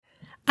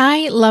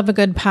I love a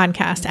good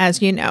podcast,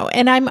 as you know,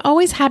 and I'm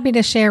always happy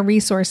to share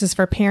resources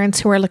for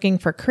parents who are looking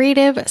for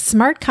creative,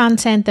 smart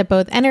content that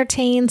both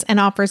entertains and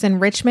offers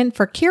enrichment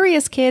for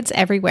curious kids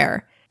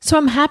everywhere. So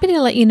I'm happy to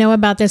let you know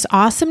about this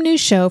awesome new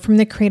show from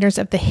the creators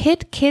of the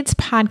hit kids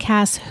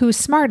podcast Who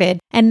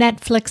Smarted and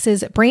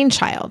Netflix's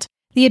Brainchild,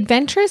 the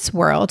adventurous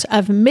world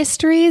of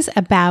mysteries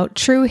about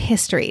true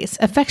histories,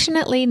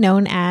 affectionately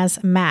known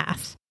as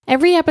math.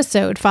 Every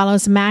episode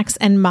follows Max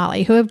and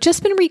Molly, who have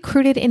just been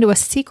recruited into a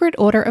secret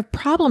order of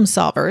problem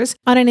solvers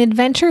on an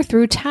adventure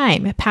through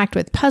time, packed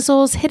with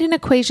puzzles, hidden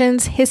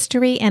equations,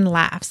 history, and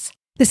laughs.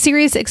 The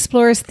series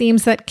explores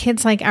themes that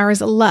kids like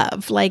ours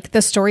love, like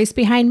the stories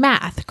behind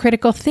math,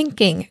 critical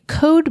thinking,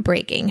 code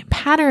breaking,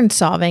 pattern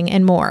solving,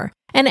 and more.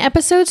 And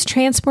episodes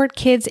transport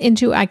kids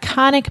into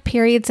iconic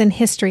periods in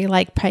history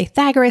like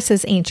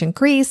Pythagoras' ancient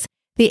Greece,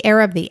 the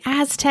era of the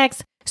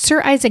Aztecs,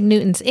 Sir Isaac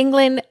Newton's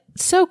England.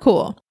 So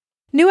cool.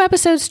 New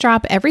episodes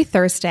drop every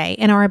Thursday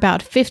and are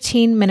about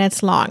 15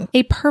 minutes long,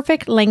 a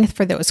perfect length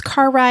for those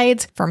car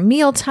rides, for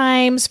meal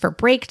times, for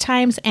break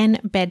times,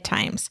 and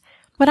bedtimes.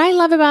 What I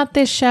love about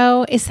this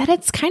show is that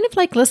it's kind of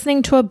like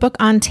listening to a book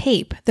on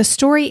tape. The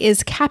story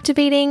is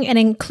captivating and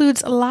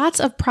includes lots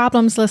of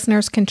problems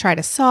listeners can try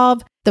to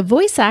solve. The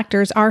voice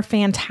actors are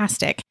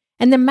fantastic,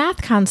 and the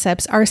math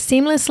concepts are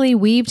seamlessly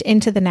weaved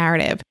into the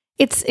narrative.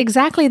 It's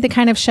exactly the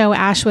kind of show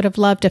Ash would have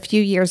loved a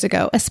few years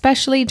ago,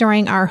 especially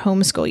during our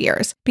homeschool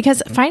years,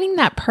 because finding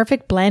that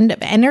perfect blend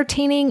of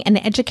entertaining and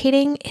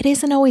educating, it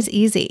isn't always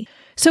easy.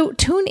 So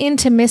tune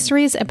into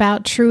Mysteries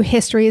About True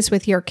Histories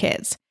with your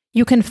kids.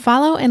 You can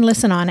follow and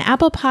listen on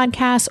Apple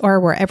Podcasts or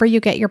wherever you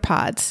get your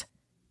pods.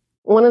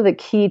 One of the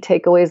key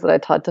takeaways that I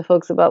talk to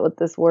folks about with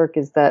this work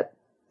is that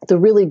the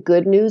really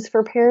good news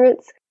for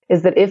parents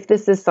is that if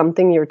this is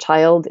something your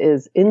child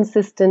is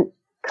insistent,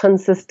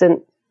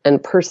 consistent,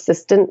 and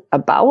persistent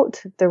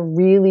about, they're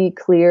really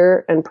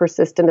clear and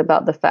persistent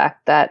about the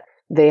fact that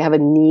they have a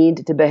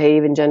need to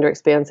behave in gender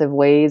expansive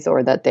ways,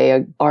 or that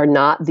they are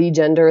not the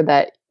gender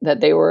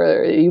that they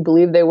were, you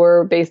believe they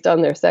were based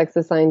on their sex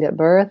assigned at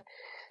birth,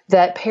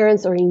 that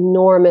parents are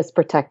enormous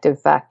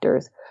protective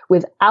factors.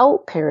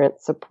 Without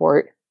parent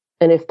support,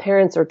 and if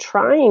parents are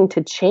trying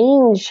to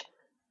change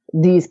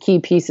these key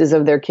pieces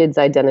of their kids'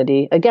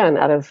 identity, again,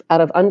 out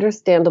of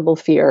understandable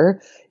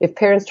fear, if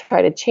parents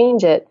try to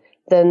change it,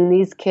 then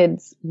these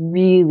kids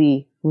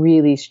really,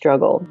 really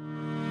struggle.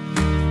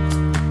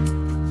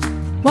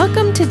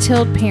 Welcome to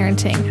Tilled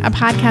Parenting, a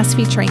podcast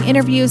featuring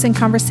interviews and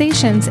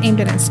conversations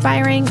aimed at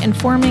inspiring,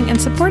 informing, and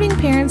supporting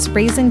parents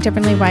raising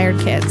differently wired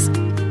kids.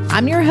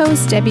 I'm your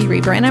host, Debbie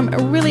Reber, and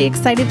I'm really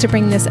excited to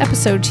bring this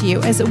episode to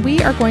you as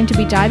we are going to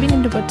be diving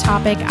into a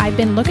topic I've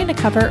been looking to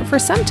cover for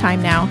some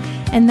time now,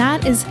 and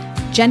that is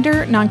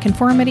gender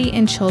nonconformity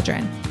in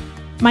children.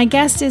 My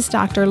guest is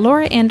Dr.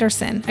 Laura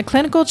Anderson, a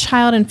clinical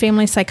child and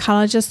family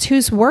psychologist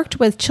who's worked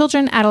with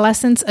children,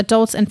 adolescents,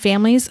 adults, and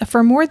families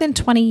for more than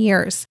 20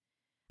 years.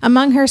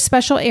 Among her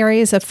special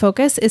areas of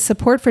focus is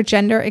support for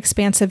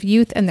gender-expansive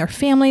youth and their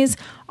families,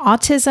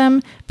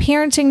 autism,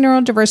 parenting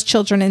neurodiverse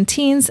children and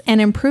teens, and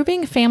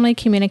improving family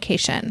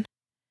communication.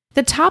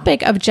 The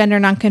topic of gender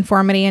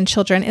nonconformity in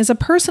children is a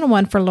personal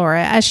one for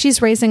Laura, as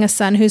she's raising a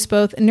son who's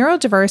both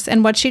neurodiverse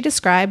and what she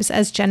describes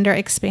as gender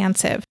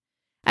expansive.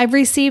 I've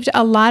received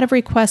a lot of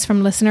requests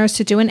from listeners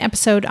to do an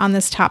episode on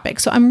this topic,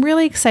 so I'm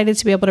really excited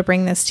to be able to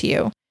bring this to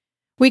you.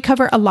 We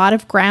cover a lot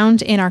of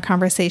ground in our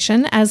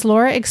conversation as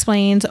Laura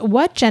explains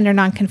what gender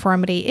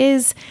nonconformity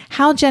is,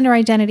 how gender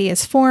identity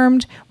is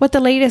formed, what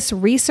the latest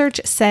research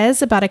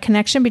says about a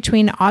connection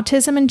between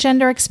autism and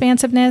gender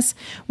expansiveness,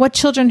 what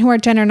children who are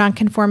gender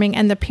nonconforming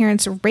and the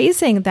parents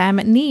raising them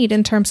need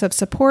in terms of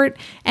support,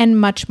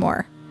 and much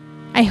more.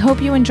 I hope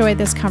you enjoyed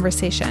this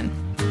conversation.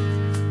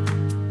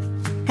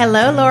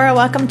 Hello, Laura.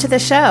 Welcome to the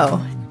show.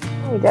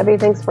 Hey, Debbie.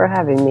 Thanks for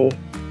having me.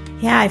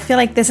 Yeah, I feel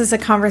like this is a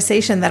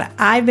conversation that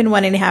I've been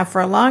wanting to have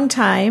for a long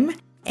time.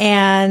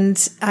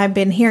 And I've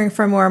been hearing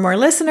from more and more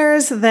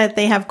listeners that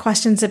they have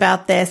questions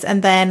about this.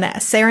 And then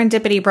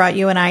serendipity brought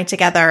you and I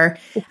together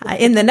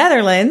in the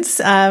Netherlands.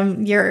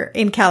 You're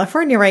in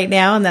California right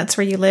now, and that's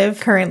where you live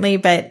currently.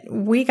 But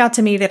we got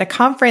to meet at a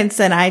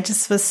conference, and I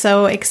just was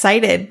so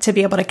excited to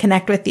be able to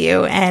connect with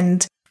you.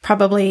 And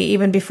probably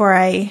even before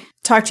I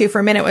talked to you for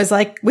a minute was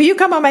like, will you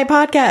come on my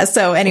podcast?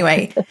 So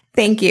anyway,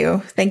 thank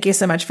you. Thank you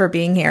so much for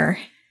being here.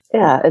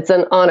 Yeah, it's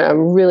an honor.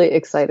 I'm really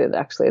excited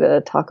actually to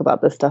talk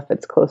about this stuff.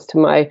 It's close to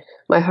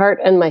my heart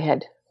and my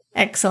head.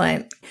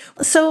 Excellent.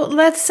 So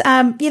let's,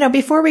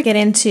 before we get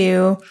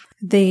into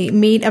the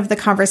meat of the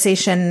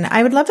conversation,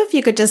 I would love if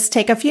you could just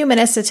take a few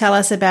minutes to tell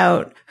us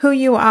about who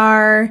you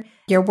are,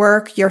 your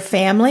work, your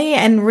family,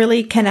 and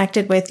really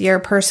connected with your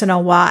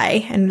personal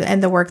why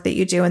and the work that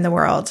you do in the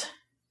world.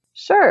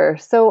 Sure.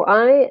 So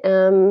I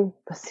am,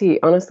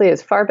 honestly,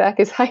 as far back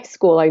as high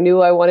school, I knew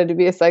I wanted to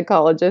be a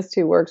psychologist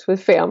who works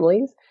with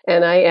families.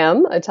 And I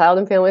am a child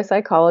and family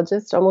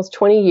psychologist. Almost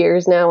 20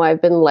 years now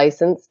I've been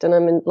licensed, and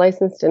I'm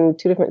licensed in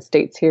 2 different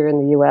states here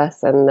in the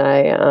U.S. And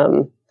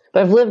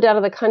but I've lived out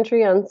of the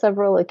country on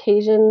several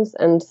occasions.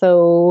 And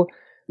so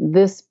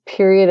this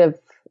period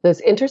this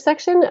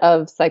intersection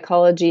of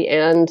psychology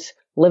and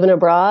living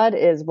abroad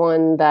is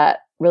one that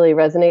really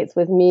resonates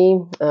with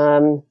me.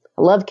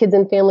 I love kids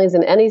and families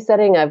in any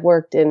setting. I've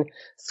worked in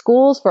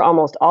schools for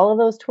almost all of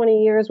those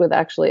 20 years with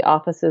actually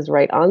offices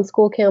right on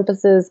school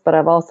campuses, but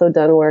I've also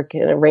done work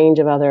in a range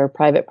of other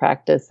private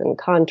practice and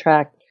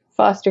contract,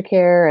 foster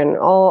care, and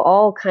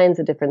all kinds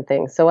of different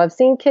things. So I've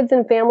seen kids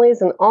and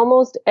families in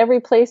almost every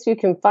place you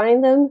can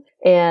find them.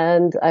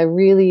 And I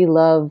really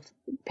love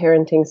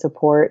parenting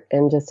support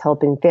and just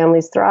helping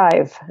families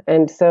thrive.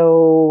 And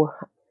so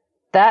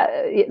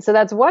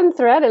that's one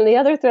thread. And the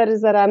other thread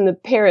is that I'm the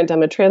parent.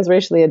 I'm a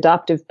transracially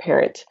adoptive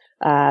parent.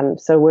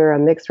 So we're a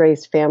mixed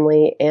race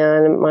family,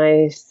 and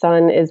my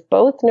son is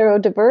both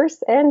neurodiverse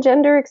and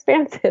gender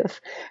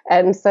expansive.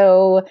 And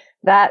so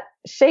that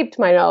shaped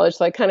my knowledge.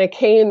 So I kind of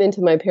came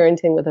into my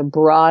parenting with a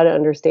broad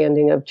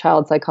understanding of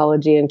child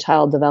psychology and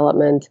child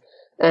development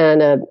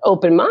and an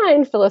open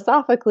mind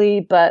philosophically,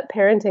 but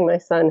parenting my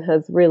son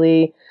has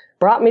really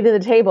brought me to the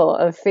table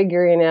of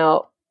figuring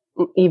out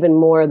even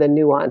more the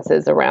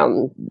nuances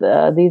around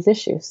these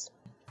issues.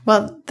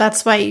 Well,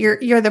 that's why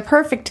you're the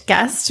perfect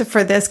guest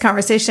for this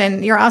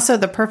conversation. You're also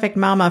the perfect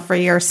mama for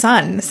your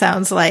son,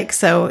 sounds like.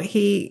 So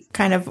he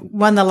kind of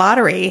won the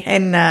lottery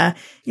in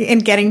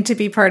getting to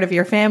be part of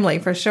your family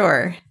for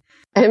sure.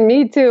 And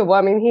me too. Well,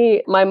 I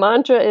mean, my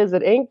mantra is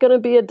it ain't going to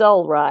be a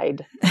dull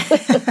ride. I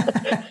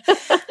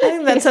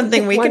think that's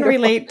something we can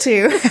relate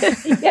to.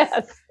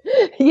 Yes.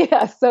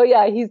 Yes. So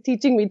yeah, he's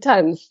teaching me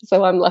tons.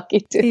 So I'm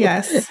lucky too.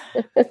 Yes.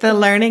 The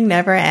learning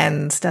never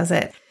ends, does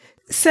it?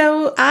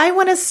 So I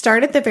want to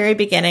start at the very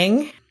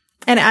beginning.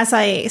 And as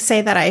I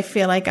say that, I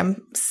feel like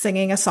I'm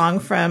singing a song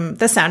from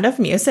The Sound of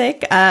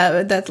Music.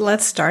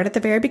 Let's start at the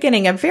very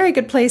beginning. A very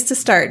good place to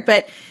start.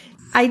 But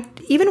I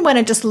even want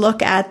to just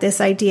look at this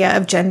idea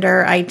of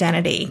gender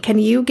identity. Can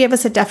you give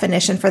us a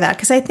definition for that?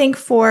 Because I think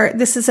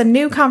this is a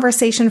new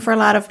conversation for a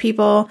lot of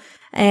people.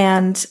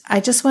 And I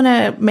just want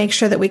to make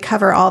sure that we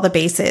cover all the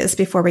bases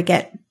before we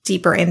get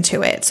deeper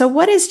into it. So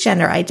what is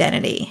gender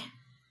identity?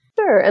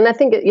 Sure. And I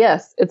think,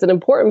 it's an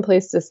important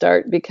place to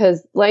start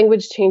because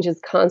language changes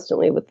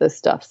constantly with this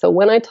stuff. So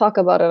when I talk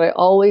about it, I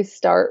always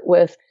start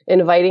with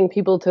inviting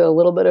people to a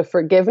little bit of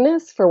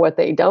forgiveness for what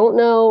they don't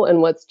know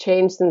and what's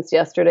changed since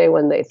yesterday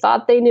when they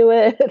thought they knew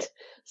it.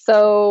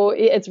 So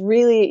it's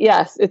really,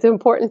 it's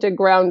important to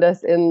ground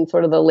us in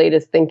sort of the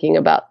latest thinking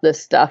about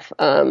this stuff.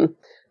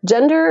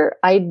 Gender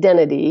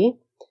identity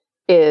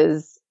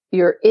is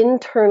your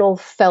internal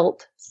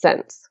felt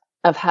sense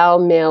of how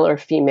male or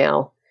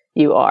female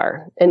you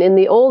are. And in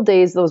the old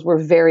days, those were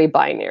very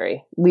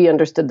binary. We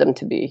understood them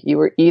to be. You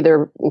were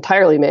either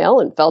entirely male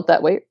and felt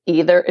that way,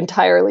 either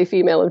entirely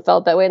female and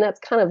felt that way. And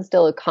that's kind of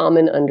still a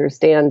common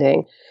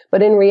understanding.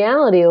 But in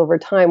reality, over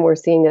time, we're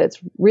seeing that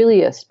it's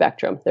really a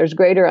spectrum. There's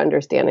greater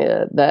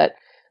understanding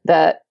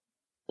that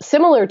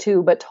similar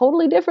to, but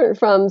totally different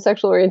from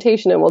sexual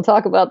orientation. And we'll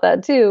talk about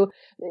that too.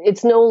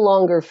 It's no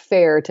longer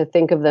fair to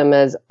think of them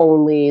as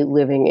only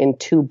living in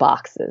two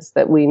boxes,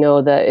 that we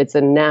know that it's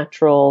a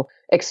natural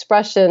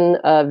expression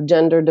of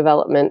gender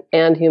development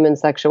and human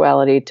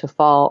sexuality to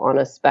fall on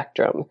a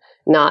spectrum,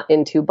 not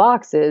in two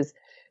boxes.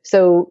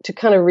 So to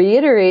kind of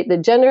reiterate, the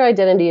gender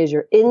identity is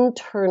your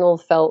internal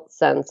felt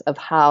sense of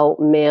how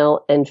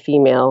male and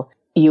female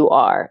you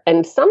are.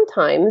 And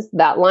sometimes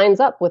that lines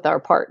up with our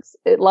parts.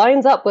 It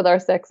lines up with our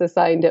sex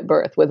assigned at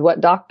birth, with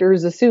what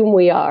doctors assume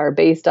we are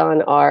based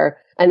on our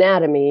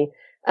anatomy.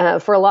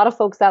 For a lot of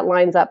folks, that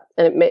lines up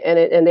and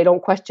they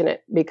don't question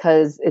it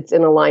because it's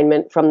in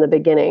alignment from the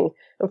beginning.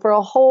 And for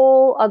a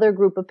whole other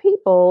group of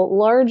people,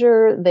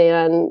 larger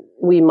than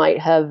we might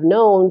have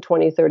known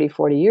 20, 30,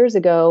 40 years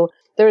ago,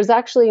 there's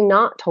actually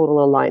not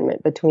total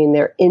alignment between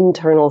their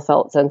internal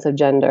felt sense of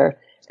gender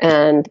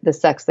and the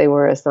sex they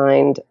were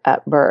assigned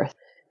at birth.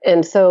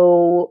 And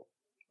so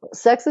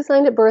sex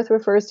assigned at birth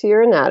refers to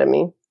your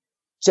anatomy.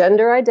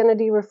 Gender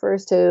identity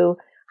refers to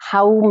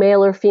how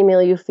male or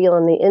female you feel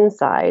on the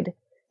inside.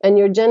 And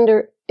your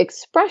gender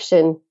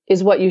expression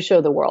is what you show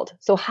the world.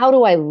 So how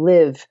do I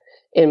live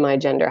in my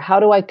gender? How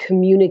do I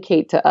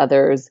communicate to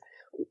others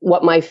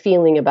what my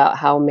feeling about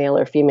how male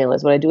or female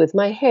is? What I do with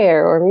my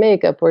hair or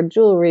makeup or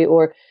jewelry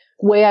or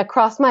way I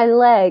cross my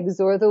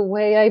legs or the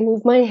way I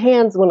move my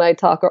hands when I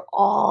talk, or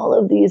all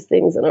of these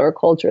things in our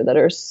culture that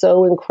are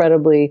so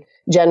incredibly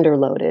gender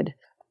loaded.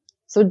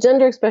 So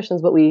gender expression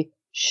is what we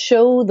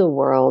show the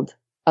world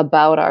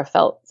about our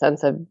felt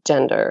sense of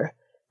gender.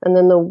 And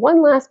then the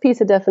one last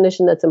piece of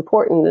definition that's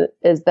important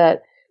is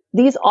that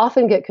these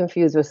often get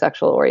confused with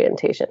sexual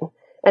orientation.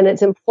 And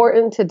it's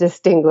important to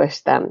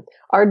distinguish them.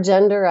 Our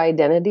gender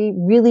identity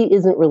really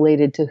isn't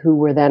related to who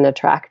we're then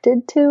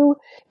attracted to.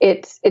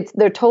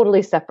 They're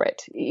totally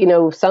separate. You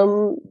know,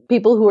 some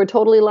people who are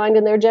totally aligned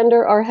in their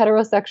gender are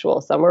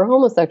heterosexual. Some are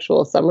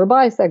homosexual. Some are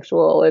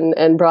bisexual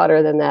and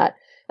broader than that.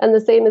 And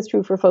the same is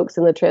true for folks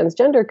in the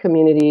transgender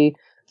community.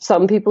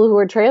 some people who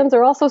are trans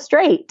are also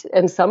straight,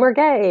 and some are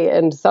gay,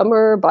 and some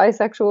are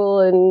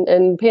bisexual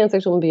and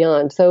pansexual and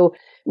beyond. So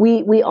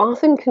we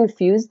often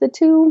confuse the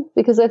two,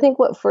 because I think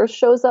what first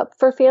shows up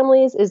for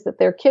families is that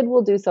their kid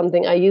will do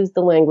something. I use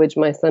the language,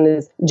 my son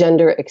is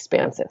gender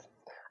expansive.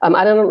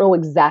 I don't know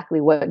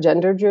exactly what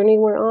gender journey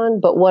we're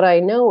on, but what I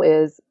know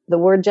is the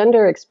word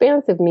gender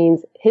expansive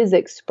means his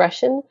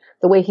expression,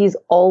 the way he's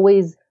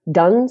always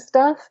done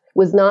stuff,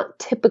 was not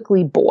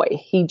typically boy.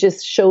 He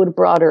just showed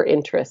broader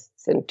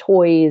interests in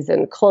toys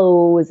and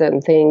clothes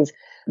and things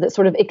that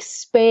sort of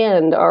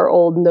expand our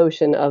old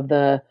notion of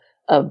the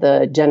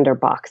gender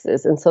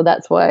boxes. And so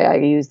that's why I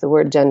use the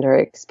word gender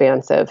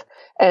expansive.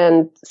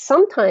 And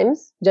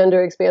sometimes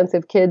gender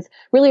expansive kids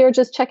really are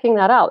just checking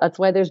that out. That's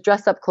why there's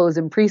dress up clothes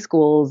in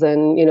preschools,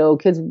 and,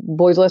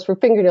 boys will ask for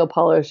fingernail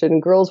polish,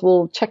 and girls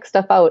will check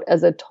stuff out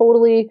as a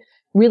totally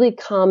really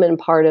common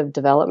part of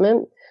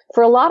development.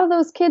 For a lot of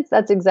those kids,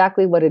 that's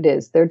exactly what it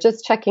is. They're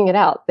just checking it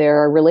out.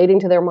 They're relating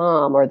to their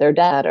mom or their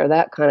dad or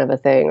that kind of a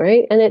thing,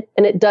 right? And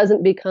it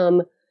doesn't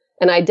become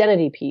an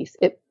identity piece.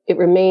 It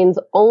remains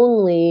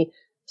only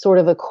sort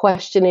of a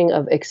questioning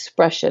of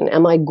expression.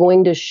 Am I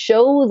going to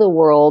show the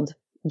world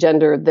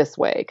gender this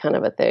way, kind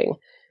of a thing?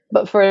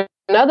 But for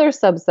another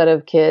subset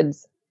of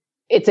kids,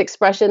 it's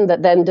expression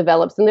that then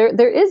develops. And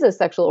there is a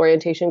sexual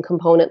orientation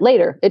component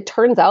later. It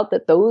turns out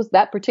that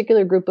that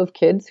particular group of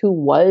kids who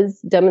was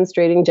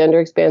demonstrating gender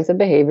expansive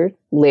behavior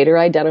later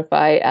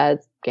identify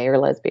as gay or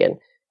lesbian.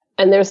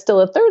 And there's still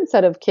a third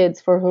set of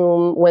kids for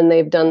whom, when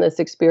they've done this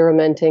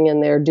experimenting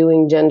and they're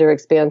doing gender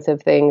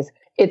expansive things,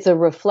 it's a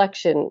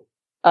reflection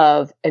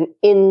of an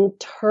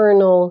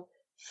internal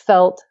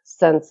felt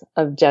sense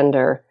of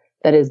gender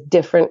that is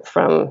different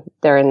from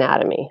their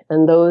anatomy.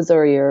 And those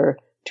are your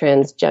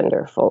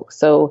transgender folks.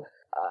 So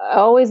I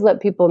always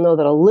let people know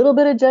that a little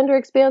bit of gender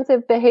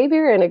expansive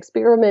behavior and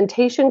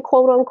experimentation,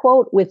 quote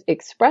unquote, with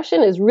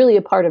expression is really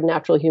a part of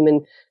natural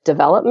human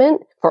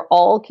development for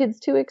all kids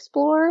to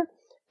explore.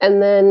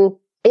 And then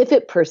if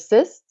it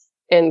persists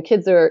and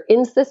kids are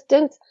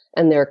insistent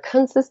and they're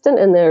consistent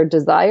in their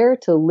desire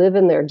to live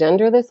in their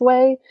gender this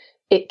way,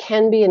 it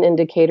can be an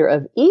indicator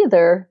of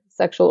either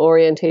sexual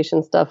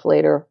orientation stuff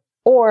later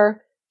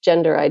or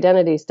gender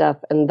identity stuff.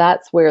 And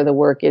that's where the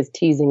work is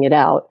teasing it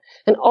out.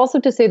 And also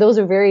to say those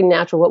are very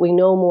natural. What we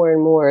know more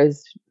and more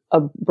is a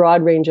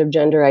broad range of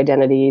gender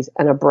identities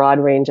and a broad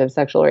range of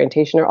sexual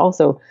orientation are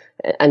also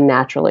a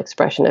natural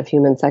expression of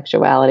human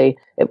sexuality.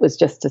 It was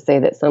just to say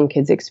that some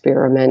kids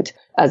experiment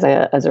as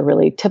a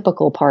really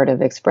typical part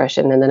of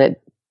expression, and then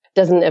it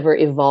doesn't ever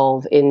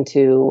evolve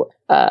into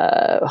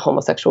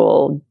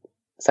homosexual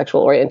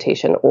sexual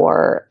orientation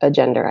or a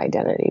gender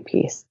identity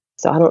piece.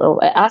 So I don't know.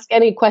 Ask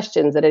any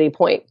questions at any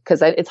point,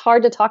 because it's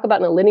hard to talk about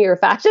in a linear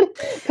fashion,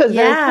 because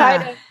there's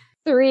kind of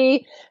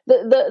three.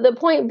 The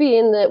point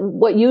being that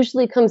what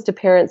usually comes to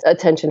parents'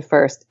 attention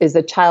first is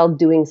a child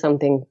doing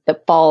something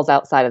that falls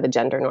outside of the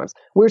gender norms.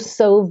 We're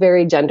so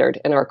very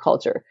gendered in our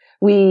culture.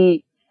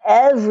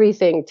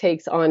 Everything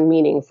takes on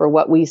meaning for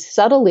what we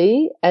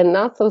subtly and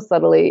not so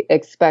subtly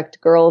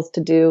expect girls to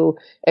do,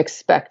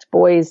 expect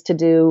boys to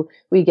do.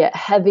 We get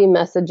heavy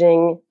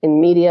messaging in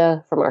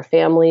media from our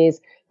families.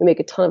 We make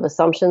a ton of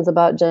assumptions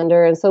about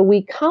gender. And so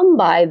we come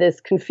by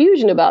this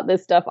confusion about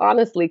this stuff,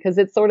 honestly, because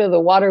it's sort of the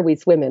water we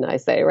swim in, I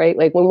say, right?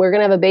 Like when we're going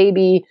to have a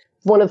baby,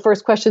 one of the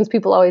first questions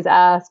people always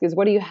ask is,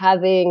 what are you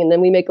having? And then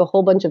we make a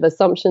whole bunch of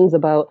assumptions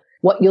about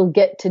what you'll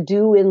get to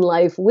do in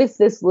life with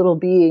this little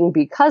being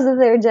because of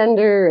their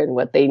gender and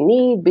what they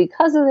need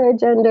because of their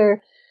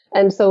gender.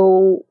 And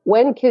so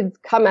when kids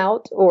come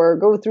out or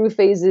go through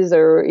phases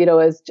or,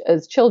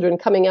 as children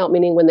coming out,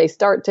 meaning when they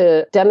start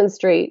to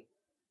demonstrate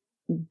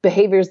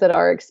behaviors that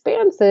are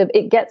expansive,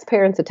 it gets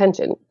parents'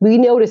 attention. We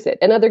notice it,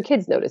 and other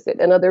kids notice it,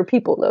 and other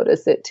people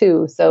notice it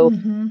too. So,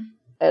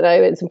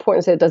 it's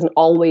important to say it doesn't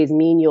always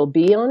mean you'll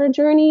be on a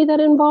journey that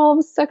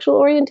involves sexual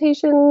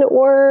orientation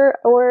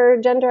or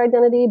gender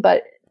identity,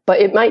 but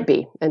it might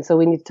be. And so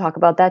we need to talk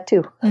about that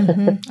too.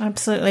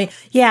 Absolutely.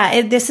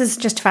 Yeah, this is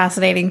just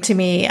fascinating to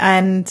me.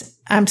 And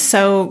I'm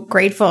so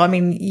grateful. I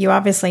mean, you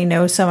obviously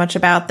know so much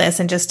about this,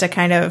 and just to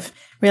kind of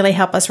really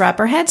help us wrap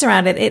our heads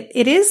around it.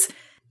 It is,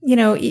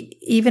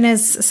 even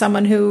as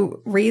someone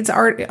who reads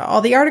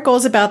all the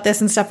articles about this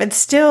and stuff, it's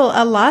still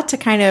a lot to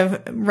kind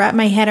of wrap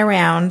my head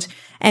around.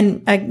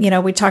 And,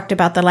 we talked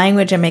about the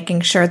language and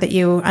making sure that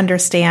you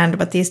understand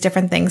what these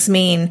different things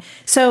mean.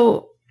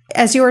 So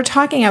as you were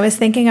talking, I was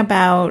thinking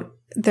about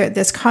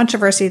this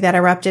controversy that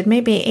erupted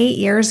maybe 8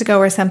 years ago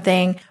or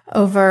something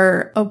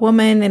over a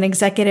woman, an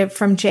executive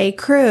from J.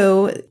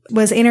 Crew,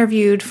 was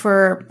interviewed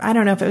for, I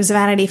don't know if it was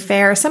Vanity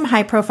Fair, some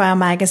high profile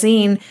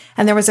magazine.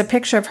 And there was a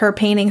picture of her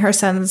painting her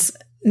son's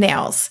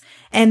nails.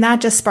 And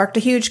that just sparked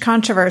a huge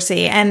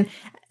controversy. And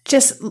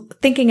just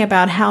thinking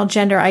about how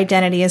gender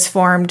identity is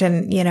formed,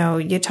 and,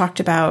 you talked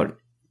about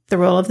the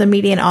role of the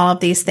media and all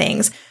of these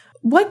things.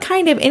 What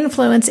kind of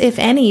influence, if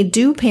any,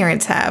 do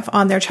parents have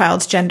on their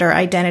child's gender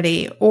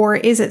identity? Or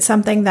is it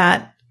something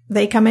that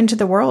they come into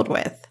the world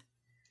with?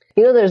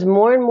 There's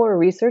more and more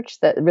research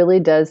that really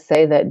does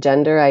say that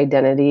gender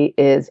identity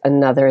is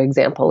another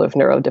example of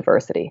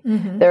neurodiversity.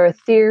 Mm-hmm. There are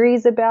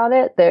theories about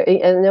it,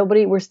 and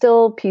we're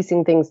still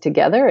piecing things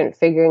together and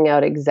figuring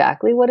out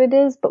exactly what it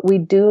is, but we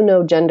do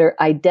know gender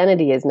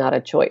identity is not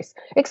a choice.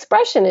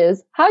 Expression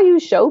is how you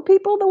show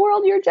people the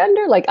world your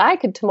gender. Like I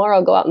could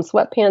tomorrow go out in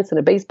sweatpants and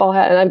a baseball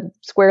hat, and I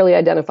squarely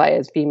identify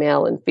as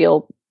female and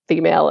feel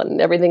female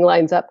and everything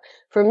lines up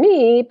for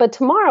me, but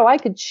tomorrow I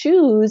could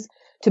choose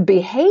to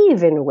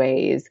behave in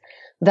ways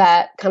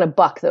that kind of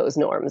buck those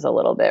norms a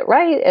little bit,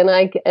 right? And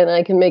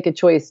I can make a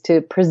choice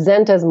to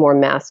present as more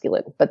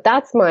masculine, but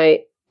that's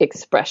my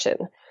expression.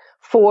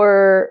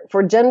 For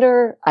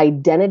gender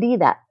identity,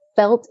 that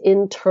felt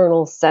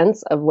internal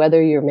sense of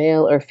whether you're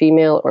male or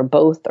female or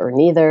both or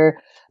neither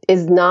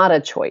is not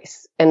a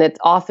choice. And it's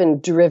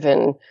often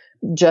driven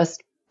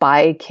just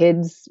by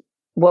kids,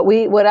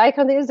 what I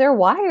kind of think is their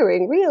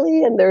wiring,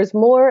 really. And there's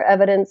more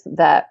evidence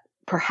that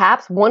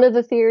perhaps one of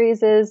the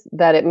theories is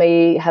that it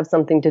may have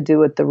something to do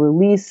with the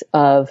release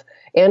of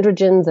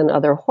androgens and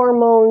other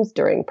hormones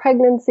during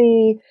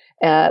pregnancy.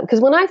 Because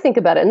when I think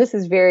about it, and this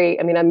is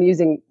I'm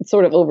using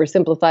sort of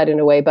oversimplified in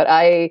a way, but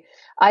I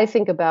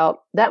think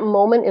about that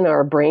moment in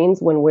our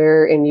brains when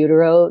we're in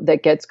utero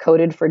that gets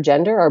coded for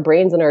gender. Our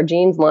brains and our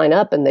genes line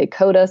up and they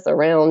code us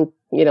around,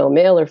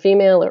 male or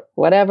female or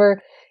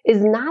whatever,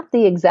 is not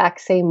the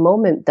exact same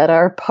moment that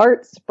our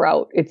parts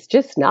sprout. It's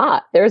just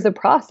not. There's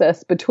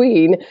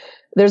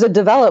a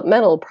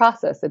developmental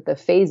process at the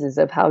phases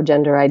of how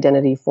gender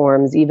identity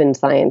forms, even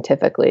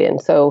scientifically. And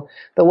so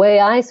the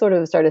way I sort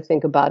of start to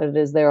think about it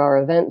is there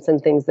are events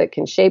and things that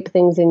can shape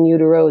things in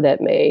utero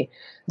that may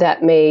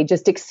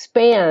just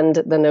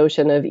expand the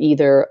notion of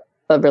either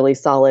a really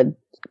solid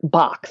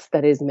box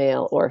that is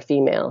male or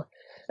female.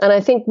 And I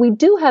think we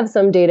do have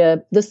some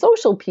data. The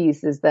social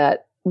piece is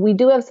that we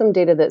do have some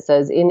data that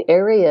says in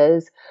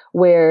areas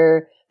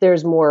where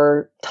there's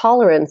more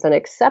tolerance and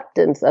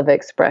acceptance of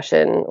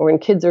expression, or when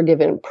kids are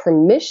given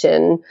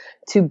permission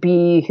to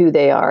be who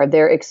they are,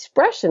 their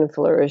expression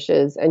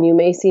flourishes, and you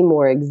may see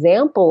more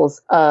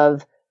examples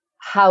of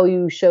how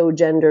you show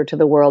gender to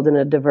the world in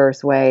a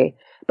diverse way,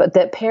 but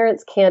that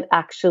parents can't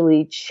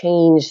actually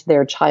change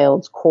their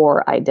child's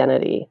core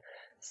identity.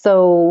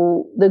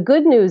 So the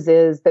good news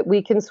is that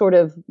we can sort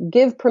of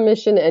give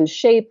permission and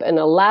shape and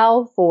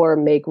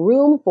make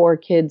room for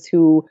kids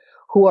who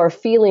are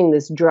feeling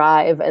this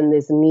drive and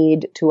this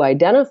need to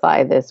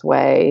identify this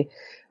way.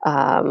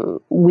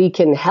 We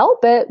can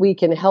help it. We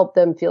can help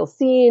them feel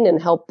seen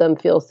and help them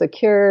feel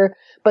secure.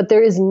 But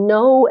there is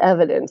no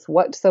evidence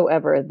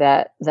whatsoever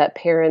that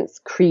parents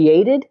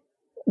created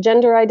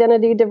gender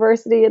identity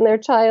diversity in their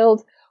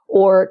child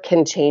or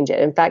can change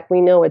it. In fact,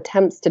 we know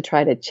attempts to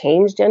try to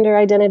change gender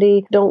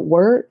identity don't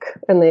work,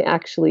 and they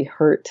actually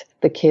hurt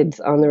the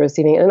kids on the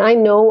receiving end.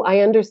 And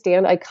I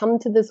understand, I come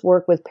to this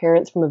work with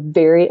parents from a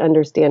very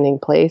understanding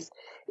place.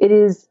 It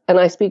is, and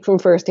I speak from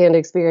firsthand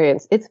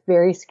experience, it's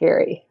very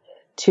scary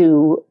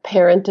to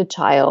parent a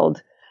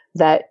child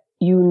that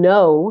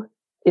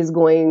is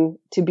going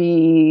to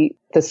be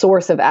the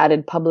source of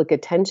added public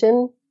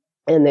attention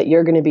and that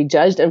you're going to be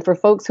judged. And for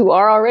folks who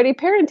are already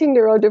parenting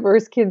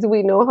neurodiverse kids,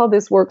 we know how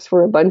this works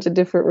for a bunch of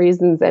different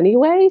reasons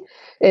anyway,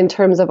 in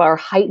terms of our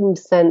heightened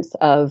sense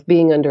of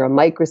being under a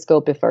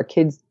microscope if our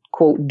kids,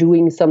 quote,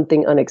 doing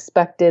something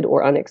unexpected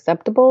or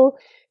unacceptable.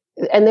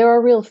 And there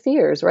are real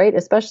fears, right?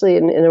 Especially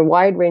in a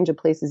wide range of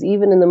places,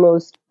 even in the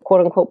most,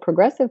 quote unquote,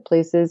 progressive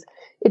places.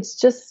 It's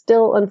just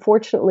still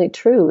unfortunately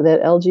true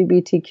that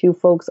LGBTQ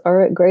folks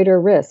are at greater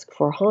risk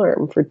for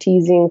harm, for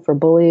teasing, for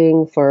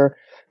bullying, for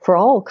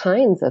all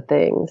kinds of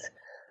things.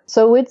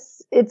 So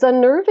it's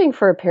unnerving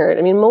for a parent.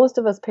 I mean, most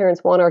of us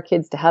parents want our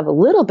kids to have a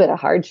little bit of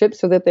hardship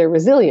so that they're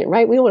resilient,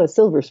 right? We want to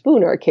silver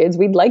spoon our kids.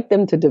 We'd like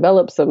them to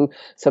develop some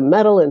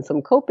mettle and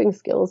some coping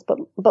skills.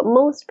 But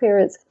most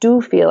parents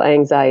do feel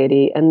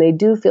anxiety, and they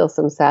do feel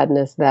some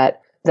sadness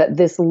that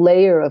this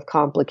layer of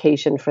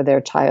complication for their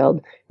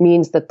child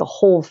means that the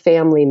whole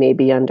family may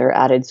be under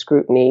added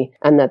scrutiny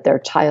and that their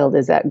child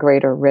is at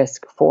greater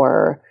risk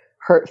for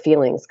hurt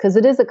feelings. Because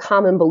it is a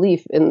common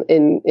belief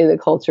in the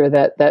culture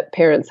that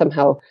parents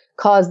somehow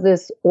cause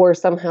this or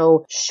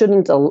somehow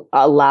shouldn't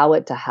allow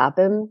it to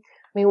happen.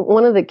 I mean,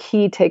 one of the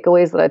key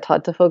takeaways that I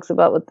talk to folks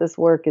about with this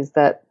work is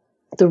that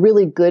the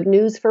really good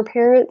news for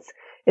parents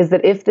is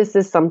that if this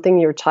is something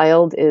your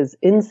child is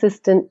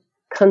insistent,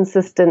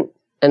 consistent,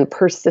 and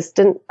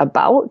persistent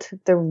about,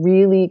 they're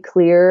really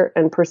clear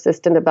and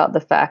persistent about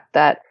the fact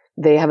that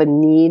they have a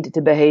need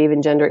to behave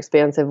in gender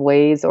expansive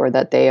ways, or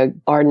that they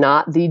are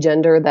not the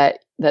gender that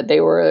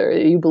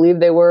you believe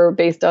they were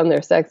based on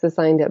their sex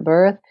assigned at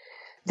birth,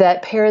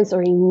 that parents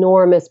are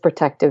enormous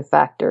protective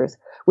factors.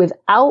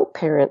 Without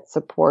parent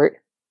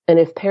support, and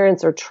if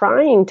parents are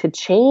trying to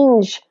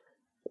change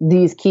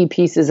these key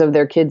pieces of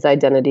their kids'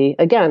 identity,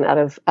 again, out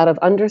of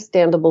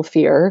understandable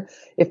fear,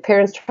 if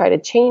parents try to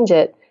change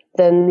it,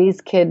 then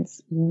these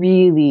kids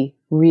really,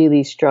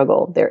 really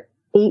struggle. They're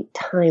 8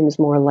 times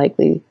more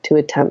likely to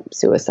attempt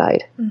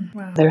suicide.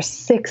 Wow. They're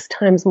 6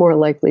 times more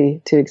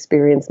likely to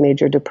experience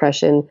major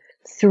depression.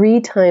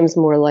 3 times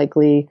more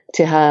likely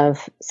to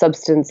have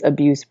substance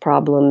abuse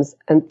problems,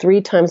 and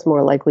 3 times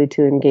more likely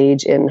to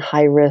engage in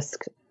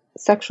high-risk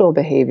sexual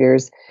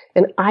behaviors.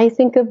 And I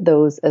think of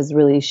those as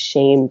really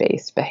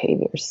shame-based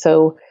behaviors.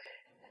 So,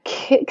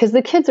 because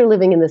the kids are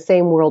living in the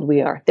same world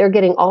we are. They're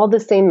getting all the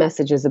same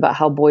messages about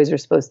how boys are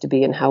supposed to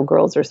be and how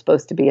girls are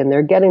supposed to be, and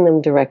they're getting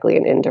them directly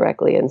and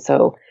indirectly. And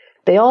so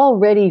they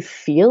already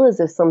feel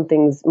as if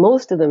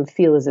most of them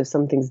feel as if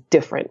something's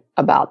different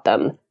about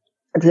them.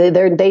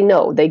 They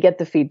know, they get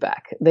the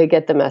feedback, they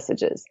get the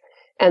messages.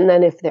 And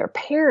then if their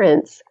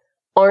parents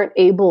aren't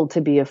able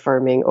to be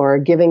affirming or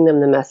giving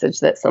them the message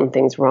that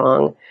something's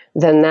wrong,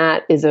 then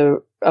that is a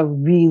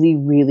really,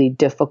 really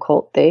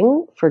difficult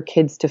thing for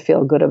kids to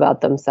feel good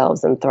about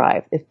themselves and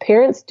thrive. If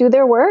parents do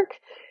their work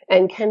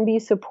and can be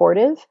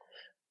supportive,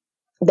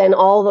 then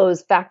all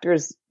those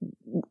factors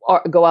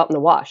go out in the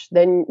wash.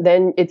 Then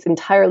it's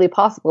entirely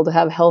possible to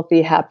have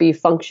healthy, happy,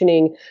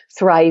 functioning,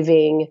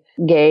 thriving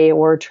gay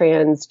or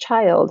trans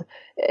child.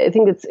 I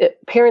think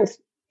parents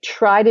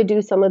try to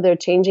do some of their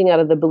changing out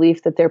of the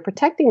belief that they're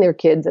protecting their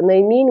kids and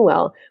they mean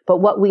well. But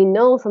what we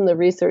know from the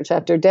research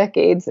after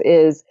decades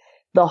is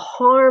the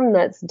harm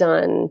that's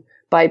done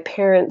by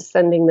parents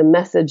sending the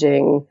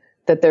messaging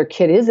that their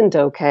kid isn't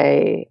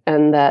okay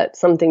and that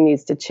something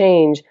needs to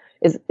change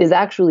is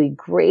actually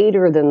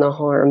greater than the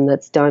harm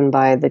that's done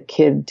by the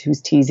kid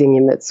who's teasing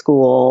him at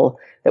school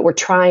that we're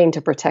trying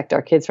to protect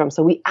our kids from.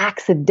 So we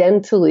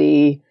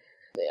accidentally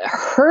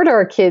hurt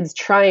our kids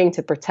trying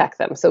to protect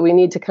them. So we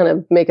need to kind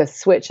of make a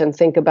switch and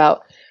think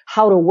about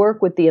how to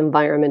work with the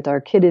environment our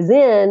kid is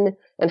in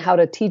and how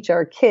to teach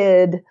our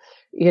kid,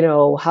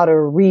 how to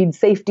read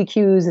safety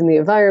cues in the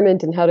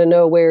environment and how to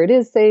know where it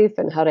is safe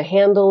and how to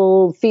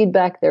handle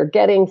feedback they're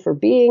getting for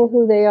being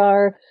who they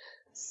are.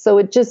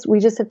 So we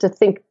just have to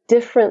think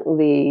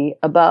differently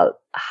about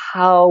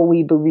how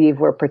we believe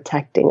we're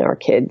protecting our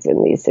kids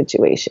in these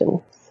situations.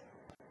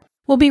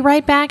 We'll be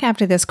right back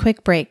after this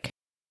quick break.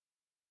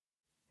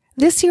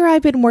 This year,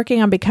 I've been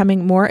working on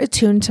becoming more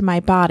attuned to my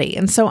body,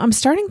 and so I'm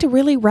starting to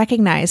really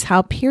recognize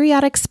how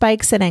periodic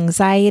spikes in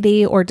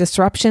anxiety or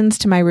disruptions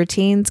to my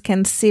routines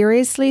can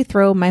seriously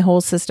throw my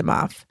whole system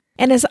off.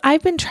 And as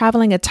I've been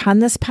traveling a ton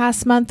this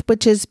past month,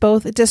 which is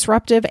both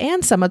disruptive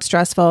and somewhat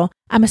stressful,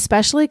 I'm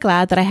especially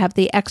glad that I have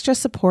the extra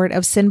support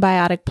of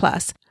Synbiotic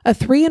Plus, a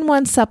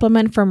 3-in-1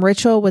 supplement from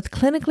Ritual with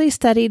clinically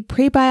studied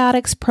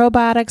prebiotics,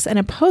 probiotics, and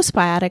a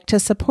postbiotic to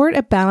support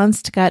a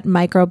balanced gut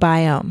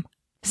microbiome.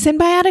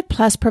 Synbiotic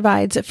Plus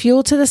provides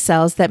fuel to the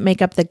cells that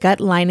make up the gut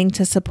lining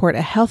to support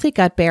a healthy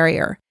gut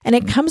barrier. And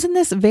it comes in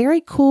this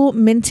very cool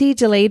minty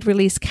delayed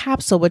release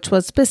capsule, which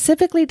was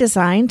specifically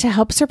designed to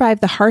help survive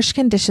the harsh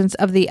conditions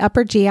of the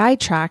upper GI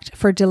tract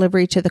for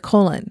delivery to the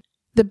colon.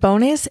 The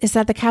bonus is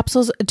that the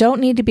capsules don't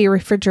need to be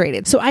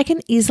refrigerated, so I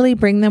can easily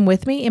bring them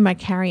with me in my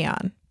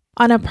carry-on.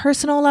 On a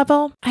personal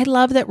level, I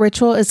love that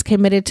Ritual is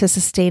committed to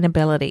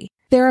sustainability.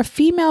 They're a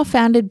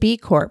female-founded B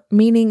Corp,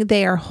 meaning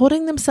they are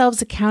holding themselves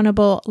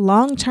accountable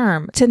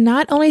long-term to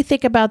not only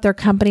think about their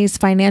company's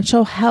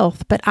financial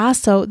health, but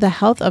also the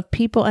health of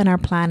people and our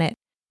planet.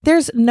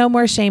 There's no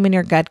more shame in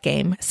your gut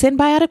game.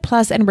 Synbiotic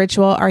Plus and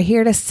Ritual are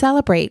here to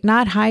celebrate,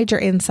 not hide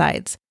your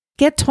insides.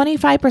 Get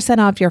 25%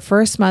 off your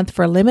first month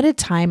for a limited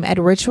time at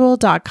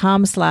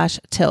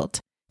ritual.com/tilt.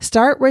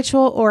 Start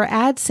Ritual or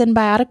add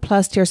Synbiotic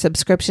Plus to your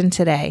subscription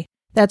today.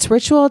 That's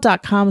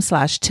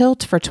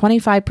ritual.com/tilt for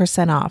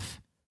 25% off.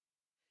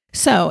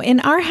 So in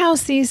our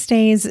house these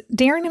days,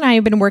 Darren and I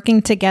have been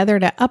working together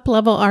to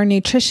up-level our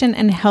nutrition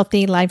and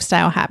healthy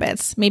lifestyle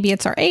habits. Maybe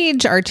it's our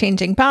age, our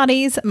changing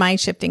bodies, my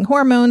shifting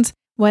hormones,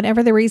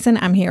 whatever the reason,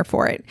 I'm here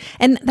for it.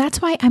 And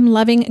that's why I'm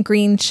loving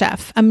Green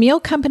Chef, a meal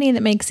company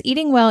that makes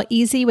eating well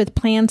easy with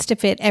plans to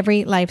fit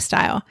every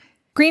lifestyle.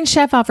 Green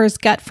Chef offers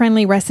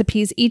gut-friendly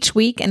recipes each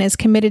week and is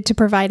committed to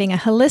providing a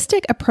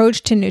holistic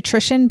approach to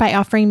nutrition by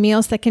offering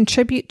meals that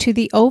contribute to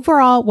the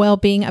overall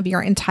well-being of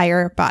your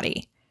entire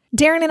body.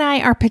 Darren and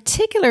I are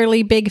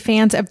particularly big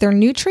fans of their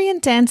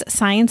nutrient-dense,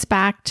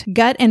 science-backed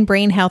gut and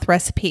brain health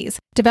recipes,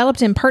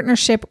 developed in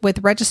partnership with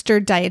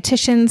registered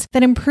dietitians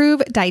that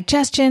improve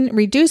digestion,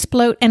 reduce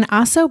bloat, and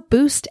also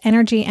boost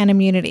energy and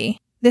immunity.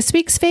 This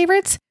week's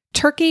favorites?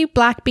 Turkey,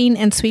 black bean,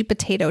 and sweet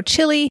potato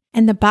chili,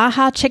 and the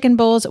Baja chicken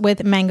bowls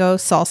with mango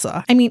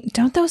salsa. I mean,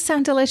 don't those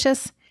sound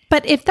delicious?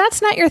 But if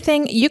that's not your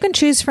thing, you can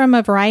choose from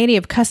a variety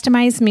of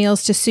customized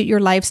meals to suit your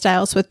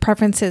lifestyles with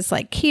preferences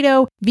like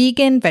keto,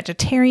 vegan,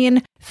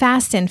 vegetarian,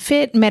 fast and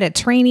fit,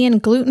 Mediterranean,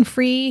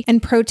 gluten-free,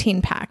 and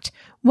protein-packed.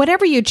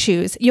 Whatever you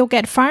choose, you'll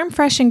get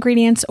farm-fresh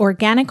ingredients,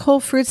 organic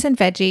whole fruits and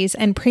veggies,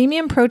 and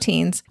premium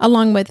proteins,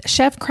 along with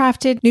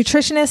chef-crafted,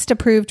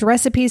 nutritionist-approved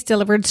recipes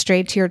delivered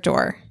straight to your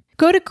door.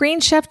 Go to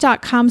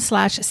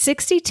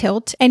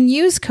greenchef.com/60tilt and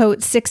use code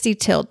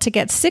 60tilt to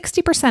get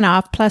 60%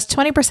 off plus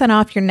 20%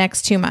 off your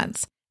next 2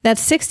 months.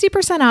 That's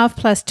 60% off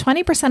plus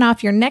 20%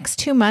 off your next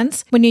 2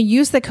 months when you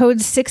use the code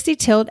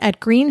 60tilt at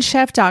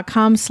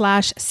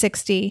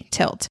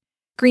greenchef.com/60tilt.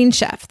 Green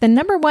Chef, the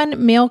 #1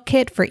 meal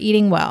kit for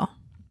eating well.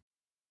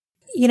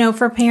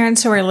 For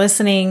parents who are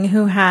listening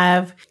who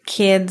have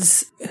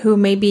kids who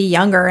may be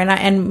younger,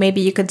 and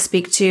maybe you could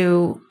speak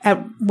to at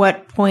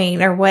what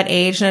point or what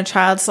age in a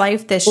child's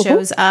life this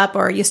shows up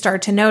or you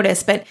start to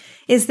notice, but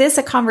is this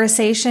a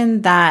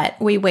conversation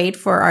that we wait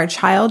for our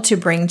child to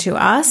bring to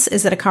us?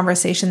 Is it a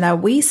conversation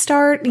that we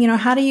start?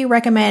 How do you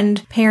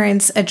recommend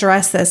parents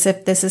address this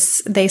if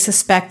they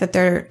suspect that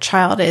their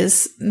child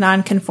is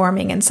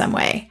non-conforming in some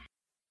way?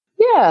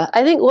 Yeah,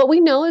 I think what we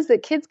know is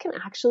that kids can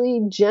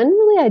actually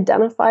generally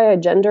identify a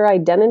gender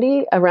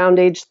identity around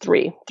age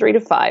 3 to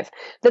 5.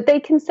 That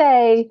they can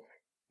say,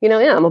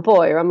 yeah, I'm a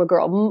boy or I'm a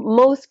girl,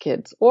 most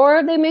kids.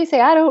 Or they may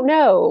say, I don't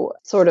know,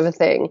 sort of a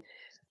thing.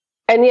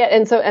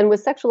 And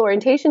with sexual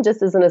orientation,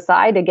 just as an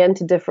aside, again,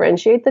 to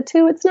differentiate the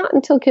two, it's not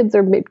until kids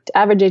are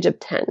average age of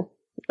 10,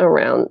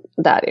 around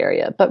that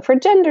area. But for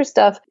gender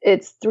stuff,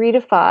 it's 3 to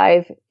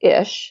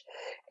 5-ish.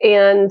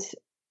 And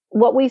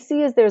what we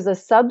see is there's a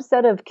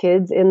subset of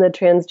kids in the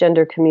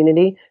transgender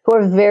community who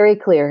are very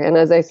clear. And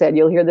as I said,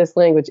 you'll hear this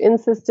language,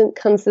 insistent,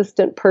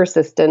 consistent,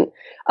 persistent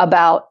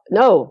about,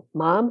 no,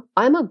 mom,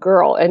 I'm a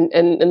girl. And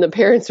the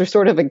parents are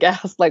sort of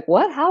aghast, like,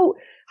 what?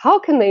 How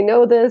can they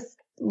know this?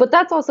 But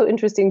that's also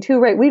interesting too,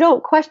 right? We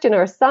don't question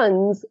our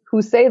sons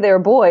who say they're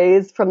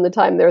boys from the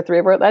time they're 3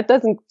 or 4. That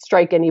doesn't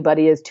strike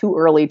anybody as too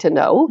early to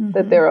know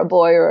that they're a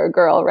boy or a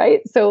girl,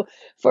 right? So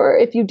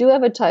if you do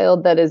have a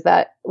child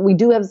we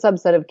do have a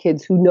subset of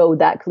kids who know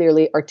that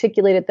clearly,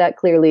 articulate it that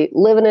clearly,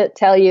 live in it,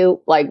 tell you,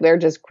 like they're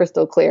just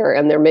crystal clear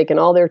and they're making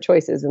all their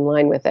choices in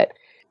line with it.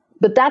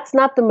 But that's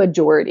not the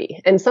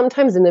majority. And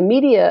sometimes in the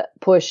media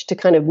push to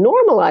kind of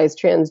normalize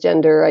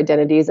transgender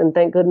identities, and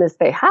thank goodness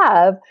they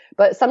have,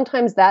 but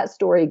sometimes that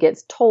story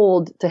gets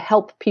told to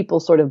help people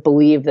sort of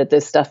believe that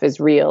this stuff is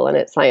real and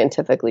it's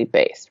scientifically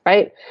based,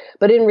 right?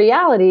 But in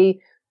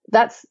reality,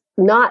 it's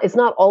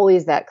not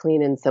always that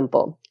clean and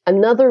simple.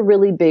 Another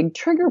really big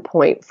trigger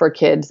point for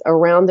kids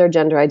around their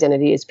gender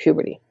identity is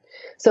puberty.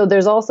 So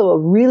there's also a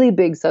really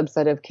big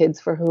subset of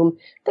kids for whom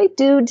they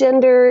do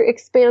gender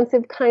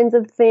expansive kinds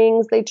of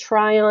things. They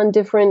try on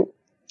different,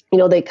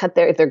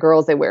 if they're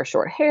girls, they wear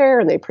short hair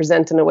and they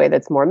present in a way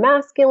that's more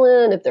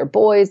masculine. If they're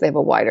boys, they have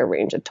a wider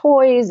range of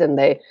toys and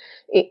they,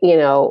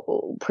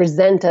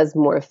 present as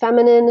more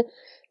feminine.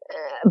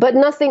 But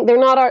they're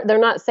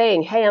not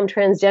saying, hey, I'm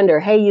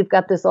transgender. Hey, you've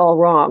got this all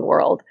wrong,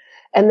 world.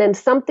 And then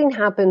something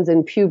happens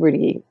in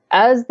puberty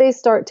as they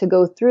start to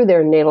go through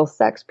their natal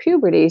sex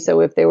puberty.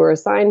 So if they were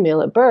assigned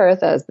male at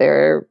birth, as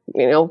their,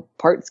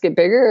 parts get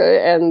bigger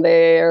and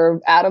their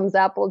Adam's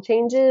apple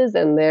changes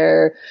and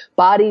their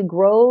body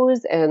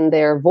grows and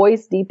their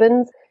voice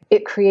deepens,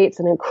 it creates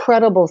an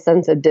incredible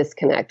sense of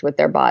disconnect with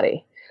their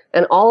body.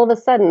 And all of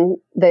a sudden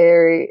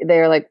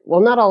they're like,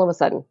 well, not all of a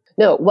sudden.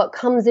 No, what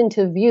comes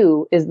into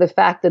view is the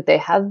fact that they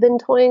have been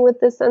toying with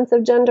this sense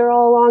of gender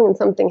all along and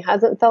something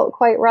hasn't felt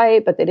quite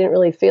right, but they didn't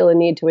really feel a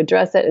need to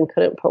address it and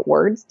couldn't put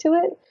words to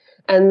it.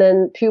 And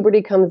then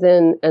puberty comes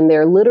in and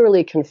they're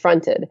literally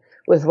confronted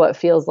with what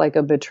feels like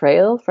a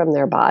betrayal from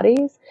their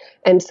bodies.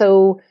 And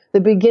so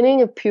the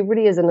beginning of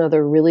puberty is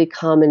another really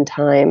common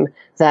time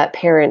that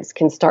parents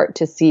can start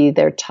to see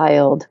their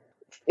child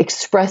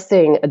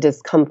expressing a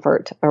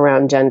discomfort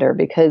around gender,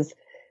 because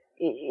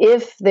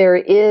if there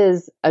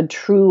is a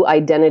true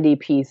identity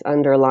piece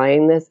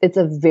underlying this, it's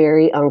a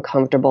very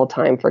uncomfortable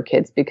time for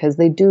kids because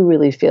they do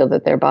really feel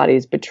that their body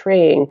is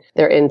betraying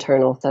their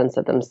internal sense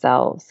of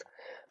themselves.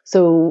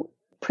 So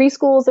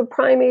preschool is a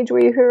prime age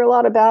where you hear a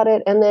lot about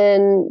it. And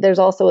then there's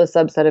also a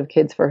subset of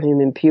kids for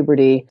whom in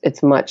puberty,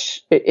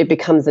 it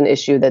becomes an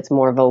issue that's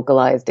more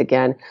vocalized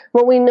again.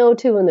 What we know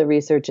too in the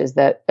research is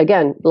that,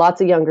 again, lots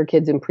of younger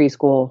kids in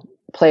preschool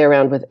play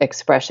around with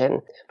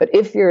expression. But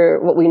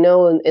what we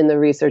know in the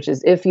research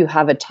is if you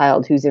have a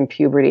child who's in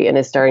puberty and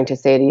is starting to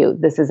say to you,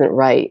 this isn't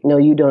right. No,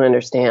 you don't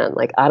understand.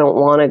 Like, I don't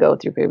want to go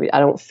through puberty. I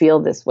don't feel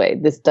this way.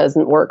 This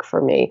doesn't work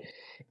for me.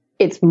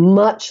 It's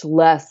much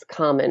less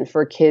common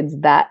for kids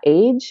that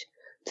age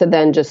to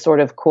then just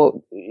sort of,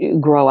 quote,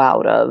 grow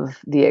out of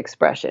the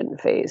expression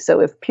phase.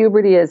 So if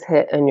puberty is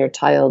hit and your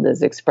child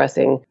is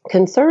expressing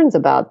concerns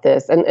about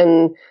this,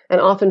 and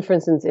often, for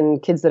instance, in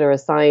kids that are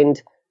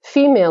assigned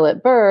female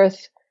at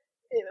birth,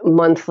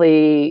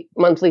 monthly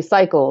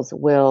cycles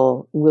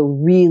will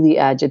really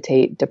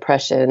agitate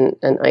depression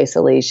and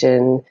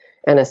isolation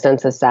and a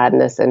sense of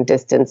sadness and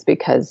distance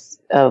because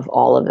of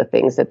all of the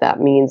things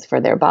that means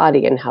for their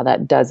body and how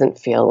that doesn't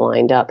feel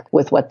lined up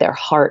with what their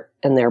heart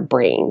and their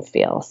brain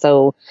feel.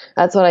 So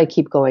that's what I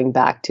keep going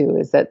back to,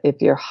 is that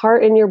if your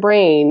heart and your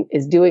brain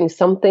is doing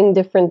something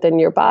different than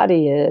your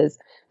body is,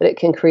 that it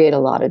can create a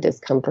lot of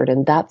discomfort.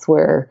 And that's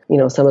where,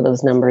 some of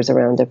those numbers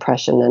around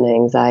depression and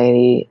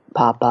anxiety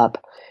pop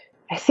up.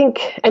 I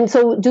think, and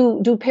so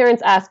do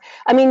parents ask?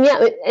 I mean, yeah,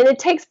 and it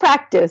takes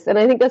practice. And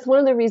I think that's one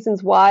of the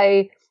reasons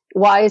why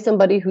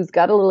somebody who's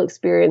got a little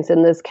experience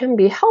in this can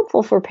be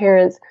helpful for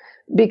parents,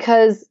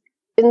 because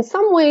in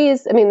some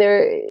ways, I mean,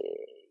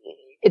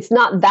 it's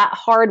not that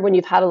hard when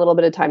you've had a little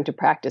bit of time to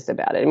practice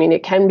about it. I mean,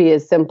 it can be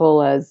as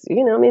simple as,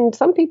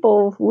 some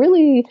people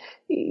really,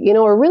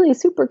 are really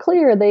super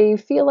clear. They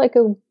feel like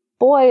a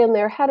boy in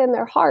their head and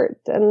their heart,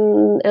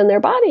 and their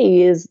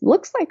body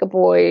looks like a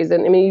boy's.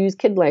 And I mean, you use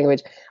kid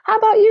language. How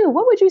about you?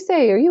 What would you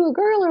say? Are you a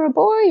girl or a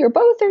boy or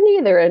both or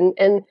neither?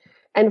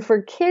 And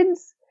for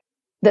kids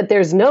that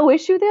there's no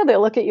issue there, they'll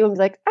look at you and be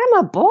like, I'm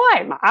a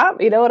boy, Mom.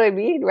 You know what I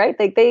mean? Right?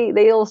 Like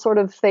they'll sort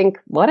of think,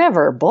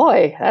 whatever,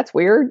 boy, that's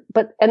weird.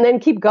 And then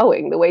keep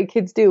going the way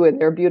kids do in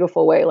their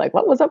beautiful way. Like,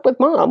 what was up with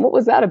Mom? What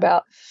was that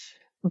about?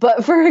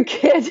 But for a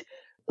kid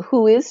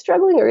who is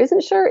struggling or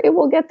isn't sure, it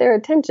will get their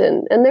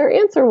attention, and their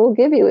answer will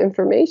give you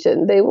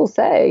information. They will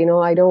say,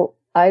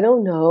 I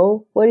don't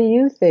know. What do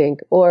you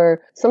think?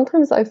 Or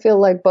sometimes I feel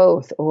like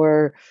both.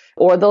 Or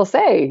they'll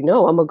say,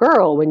 no, I'm a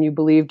girl, when you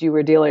believed you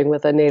were dealing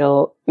with a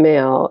natal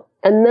male.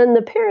 And then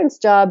the parent's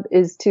job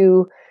is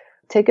to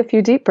take a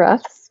few deep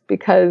breaths,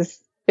 because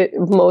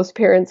most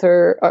parents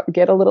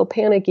get a little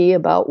panicky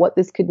about what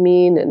this could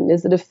mean, and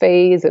is it a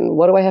phase, and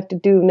what do I have to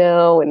do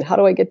now, and how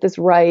do I get this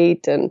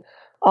right, and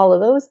all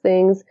of those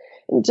things.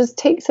 And just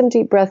take some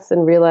deep breaths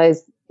and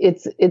realize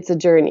it's a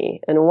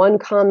journey. And one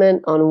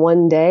comment on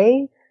one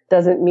day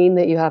doesn't mean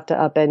that you have to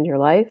upend your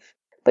life,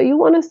 but you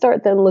want to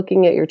start then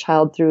looking at your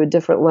child through a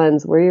different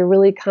lens, where you're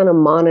really kind of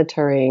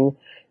monitoring,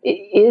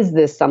 is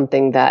this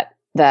something that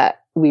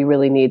we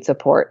really need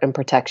support and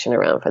protection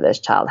around for this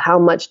child? How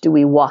much do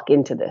we walk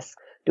into this?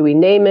 Do we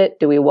name it?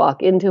 Do we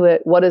walk into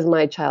it? What does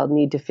my child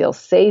need to feel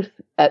safe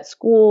at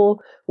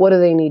school? What do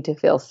they need to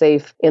feel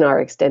safe in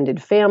our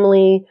extended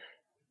family?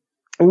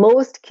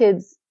 Most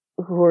kids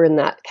who are in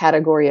that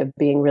category of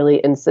being really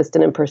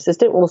insistent and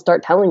persistent will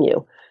start telling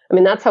you. I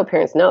mean, that's how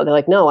parents know. They're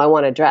like, no, I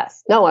want a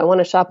dress. No, I want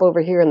to shop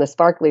over here in the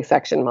sparkly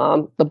section,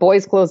 Mom. The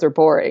boys' clothes are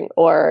boring.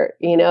 Or,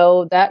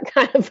 that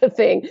kind of a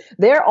thing.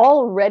 They're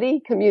already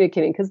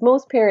communicating, because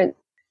most parents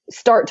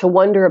start to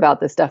wonder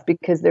about this stuff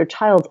because their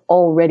child's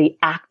already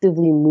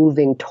actively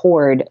moving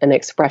toward an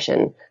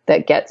expression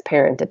that gets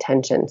parent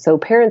attention. So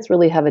parents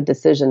really have a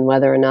decision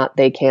whether or not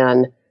they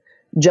can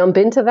jump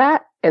into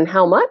that and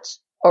how much,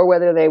 or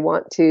whether they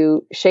want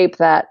to shape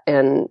that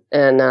and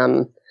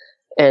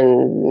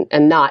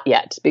not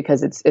yet,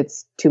 because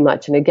it's too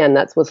much. And again,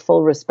 that's with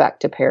full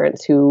respect to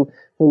parents who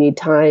need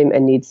time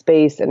and need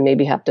space and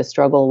maybe have to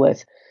struggle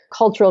with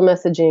cultural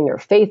messaging or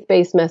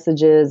faith-based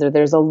messages, or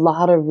there's a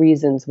lot of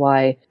reasons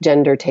why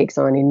gender takes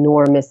on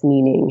enormous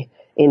meaning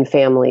in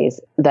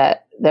families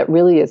that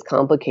really is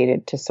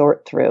complicated to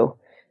sort through.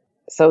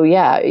 So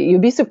yeah,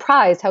 you'd be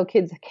surprised how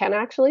kids can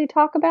actually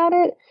talk about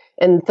it.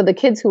 And for the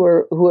kids who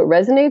it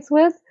resonates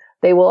with,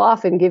 they will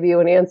often give you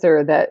an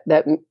answer that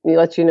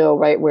lets you know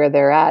right where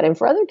they're at. And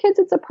for other kids,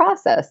 it's a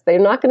process. They're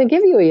not going to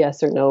give you a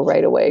yes or no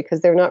right away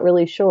because they're not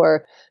really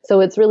sure. So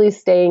it's really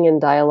staying in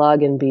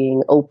dialogue and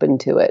being open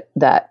to it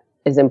that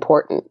is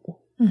important.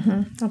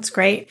 Mm-hmm. That's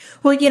great.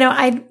 Well,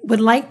 I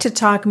would like to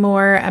talk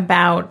more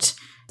about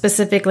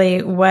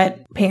specifically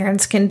what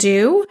parents can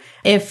do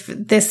if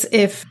this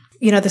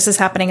is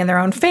happening in their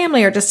own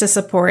family, or just to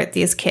support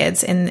these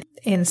kids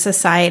in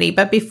society.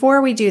 But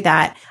before we do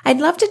that, I'd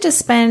love to just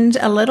spend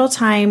a little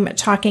time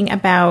talking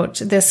about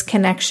this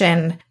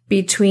connection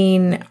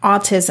between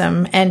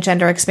autism and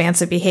gender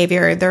expansive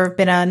behavior. There have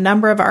been a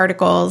number of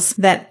articles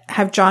that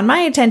have drawn my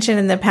attention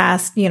in the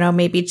past,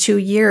 maybe 2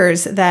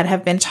 years, that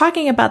have been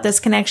talking about this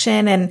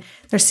connection. And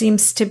there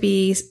seems to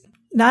be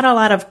not a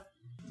lot of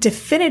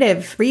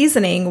definitive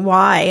reasoning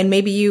why, and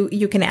maybe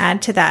you can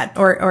add to that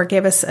or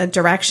give us a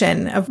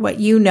direction of what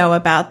you know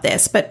about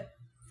this. But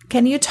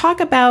can you talk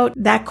about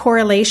that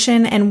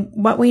correlation and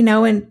what we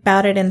know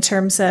about it in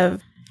terms of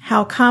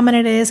how common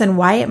it is and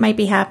why it might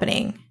be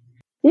happening?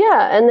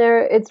 Yeah, and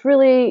it's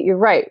really, you're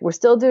right. We're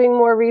still doing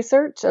more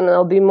research, and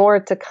there'll be more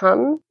to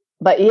come.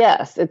 But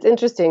yes, it's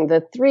interesting.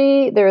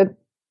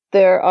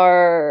 There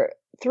are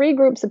 3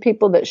 groups of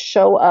people that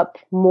show up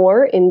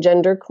more in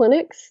gender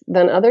clinics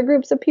than other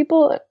groups of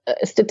people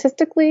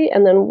statistically,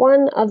 and then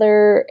one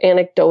other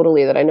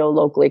anecdotally that I know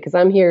locally, because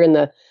I'm here in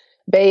the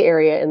Bay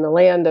Area, in the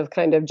land of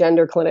kind of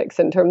gender clinics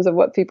in terms of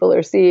what people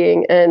are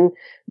seeing. And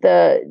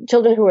the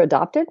children who are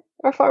adopted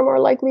are far more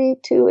likely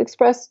to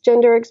express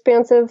gender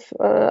expansive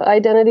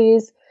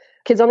identities.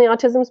 Kids on the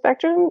autism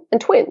spectrum,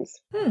 and twins.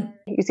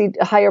 You see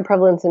a higher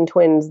prevalence in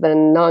twins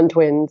than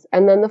non-twins.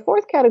 And then the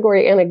 4th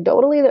category,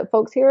 anecdotally, that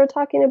folks here are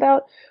talking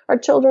about are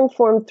children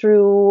formed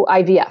through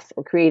IVF,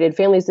 or created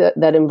families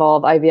that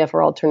involve IVF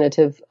or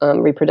alternative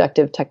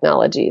reproductive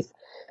technologies,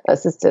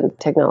 assisted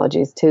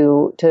technologies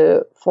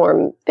to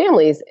form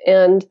families.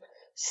 And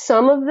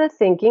some of the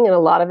thinking, and a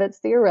lot of it's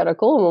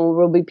theoretical, and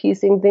we'll be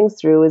piecing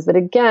things through, is that,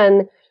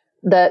 again,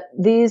 that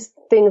these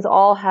things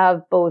all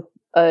have both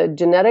a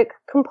genetic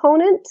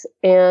component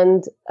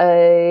and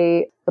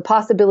the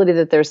possibility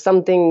that there's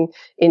something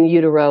in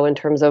utero in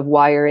terms of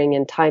wiring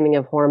and timing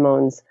of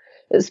hormones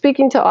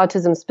speaking to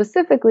autism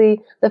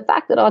specifically, the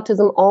fact that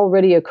autism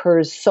already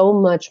occurs so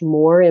much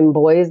more in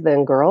boys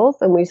than girls,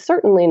 and we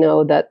certainly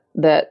know that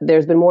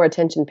there's been more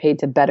attention paid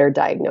to better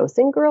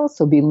diagnosing girls,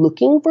 so be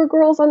looking for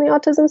girls on the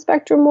autism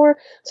spectrum more,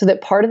 so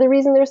that part of the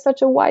reason there's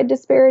such a wide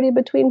disparity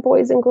between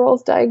boys and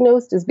girls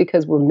diagnosed is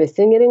because we're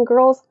missing it in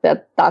girls.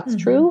 That's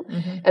true,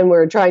 and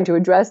we're trying to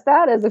address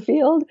that as a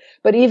field.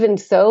 But even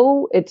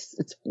so, it's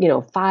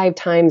 5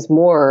 times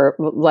more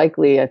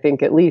likely, I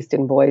think, at least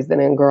in boys than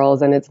in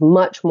girls, and it's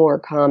much more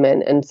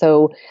common. And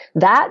so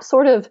that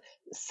sort of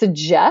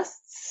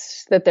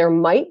suggests that there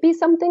might be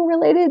something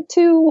related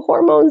to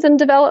hormones and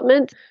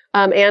development,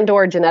 and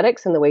or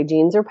genetics and the way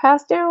genes are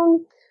passed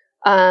down.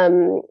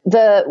 And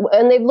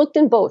they've looked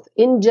in both.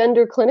 In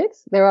gender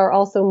clinics, there are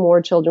also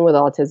more children with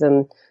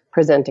autism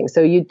presenting.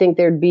 So you'd think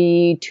there'd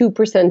be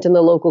 2% in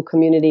the local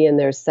community and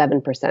there's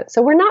 7%.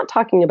 So we're not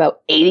talking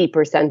about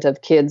 80%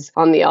 of kids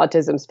on the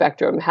autism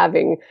spectrum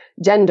having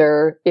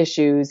gender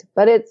issues,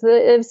 but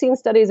I've seen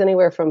studies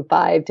anywhere from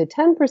 5 to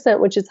 10%,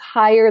 which is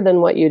higher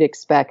than what you'd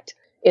expect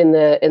in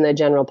the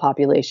general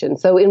population.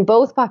 So in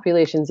both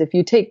populations, if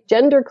you take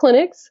gender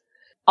clinics,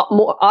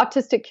 more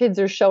autistic kids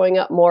are showing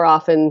up more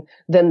often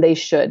than they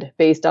should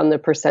based on the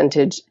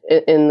percentage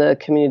in the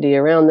community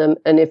around them.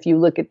 And if you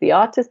look at the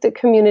autistic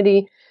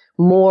community,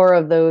 more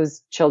of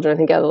those children, I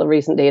think out of the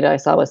recent data I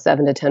saw was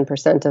 7 to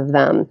 10% of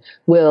them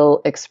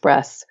will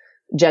express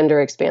gender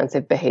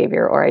expansive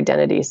behavior or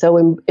identity.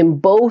 So in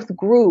both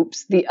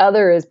groups, the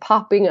other is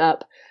popping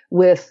up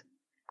with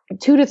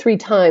 2 to 3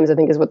 times, I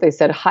think is what they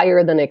said,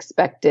 higher than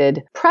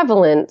expected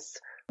prevalence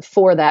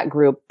for that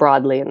group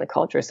broadly in the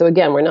culture. So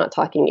again, we're not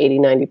talking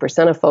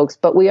 80-90% of folks,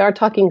 but we are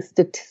talking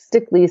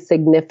statistically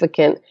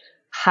significant,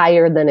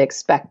 higher than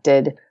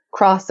expected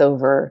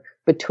crossover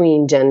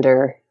between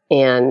gender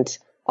and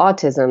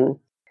autism.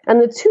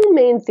 And the 2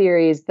 main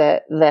theories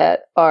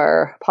that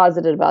are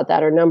posited about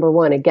that are, number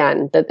one,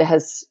 again, that it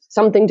has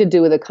something to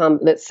do with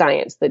that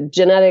science, that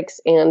genetics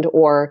and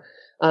or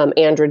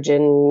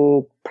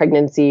androgen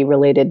pregnancy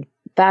related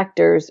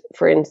factors,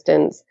 for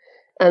instance.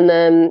 And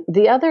then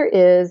the other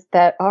is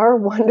that our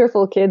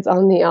wonderful kids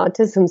on the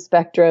autism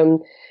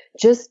spectrum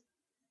just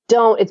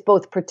it's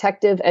both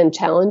protective and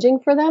challenging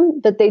for them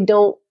that they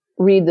don't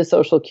read the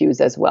social cues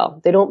as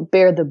well. They don't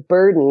bear the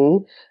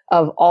burden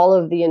of all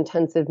of the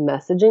intensive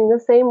messaging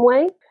the same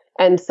way.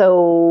 And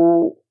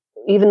so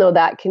even though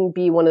that can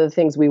be one of the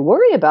things we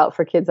worry about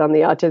for kids on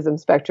the autism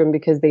spectrum,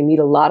 because they need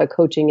a lot of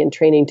coaching and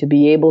training to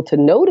be able to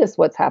notice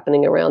what's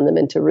happening around them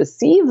and to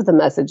receive the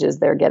messages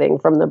they're getting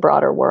from the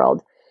broader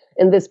world.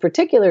 In this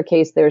particular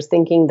case, there's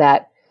thinking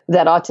that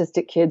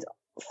autistic kids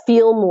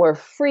feel more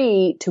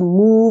free to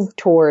move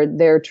toward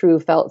their true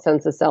felt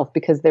sense of self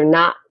because they're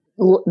not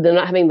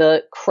having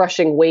the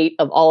crushing weight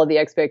of all of the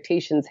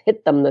expectations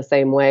hit them the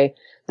same way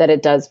that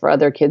it does for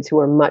other kids who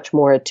are much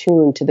more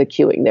attuned to the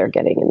cueing they're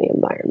getting in the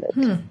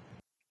environment.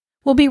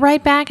 We'll be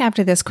right back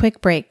after this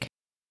quick break.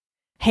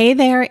 Hey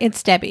there,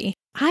 it's Debbie.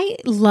 I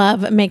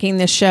love making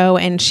this show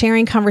and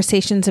sharing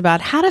conversations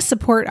about how to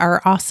support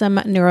our awesome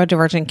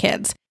neurodivergent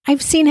kids.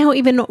 I've seen how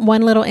even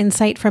one little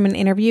insight from an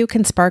interview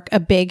can spark a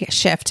big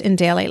shift in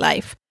daily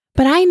life.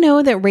 But I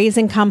know that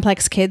raising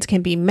complex kids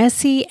can be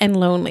messy and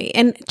lonely.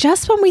 And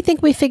just when we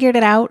think we figured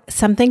it out,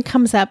 something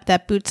comes up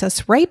that boots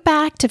us right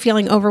back to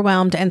feeling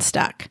overwhelmed and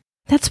stuck.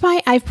 That's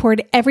why I've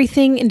poured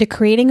everything into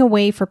creating a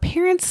way for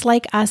parents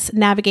like us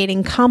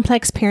navigating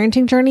complex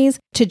parenting journeys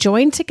to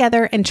join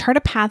together and chart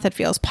a path that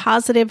feels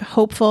positive,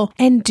 hopeful,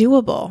 and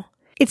doable.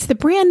 It's the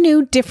brand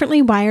new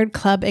Differently Wired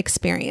Club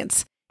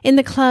experience. In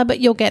the club,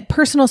 you'll get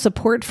personal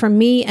support from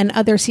me and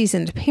other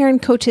seasoned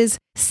parent coaches,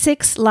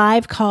 6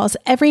 live calls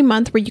every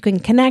month where you can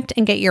connect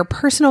and get your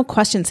personal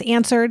questions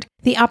answered,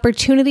 the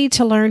opportunity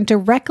to learn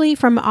directly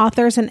from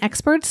authors and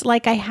experts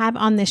like I have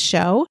on this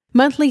show,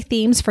 monthly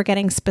themes for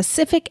getting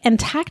specific and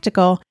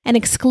tactical, an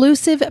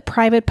exclusive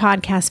private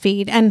podcast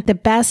feed, and the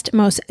best,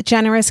 most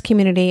generous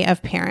community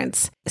of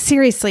parents.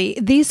 Seriously,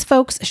 these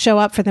folks show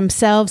up for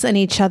themselves and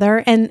each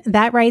other, and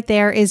that right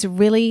there is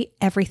really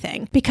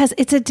everything, because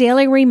it's a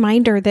daily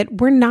reminder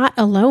that we're not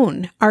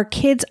alone. Our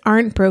kids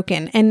aren't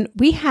broken, and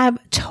we have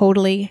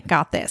totally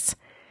got this.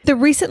 The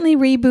recently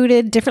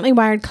rebooted Differently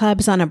Wired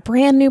Club is on a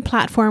brand new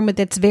platform with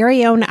its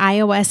very own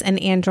iOS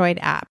and Android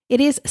app. It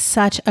is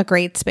such a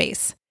great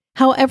space.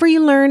 However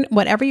you learn,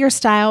 whatever your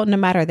style, no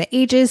matter the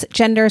ages,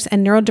 genders,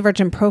 and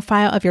neurodivergent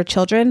profile of your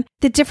children,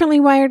 the Differently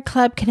Wired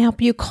Club can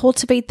help you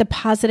cultivate the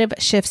positive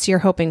shifts you're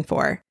hoping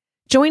for.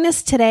 Join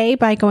us today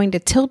by going to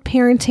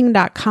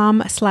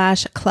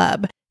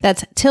tiltparenting.com/club.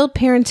 That's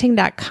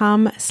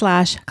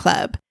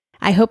tiltparenting.com/club.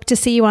 I hope to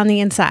see you on the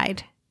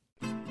inside.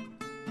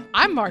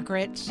 I'm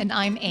Margaret. And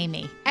I'm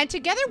Amy. And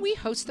together we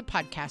host the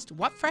podcast,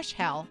 What Fresh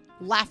Hell?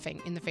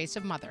 Laughing in the Face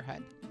of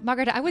Motherhood.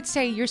 Margaret, I would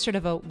say you're sort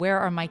of a where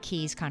are my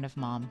keys kind of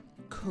mom.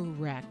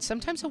 Correct.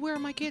 Sometimes a where are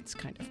my kids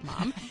kind of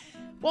mom.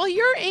 Well,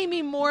 you're,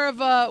 Amy, more of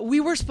a we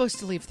were supposed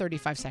to leave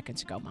 35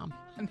 seconds ago, mom.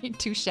 I mean,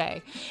 touche.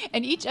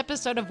 In each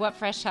episode of What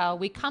Fresh Hell,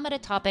 we come at a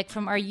topic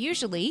from our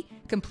usually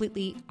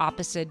completely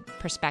opposite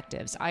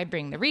perspectives. I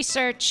bring the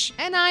research.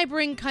 And I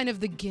bring kind of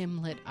the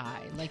gimlet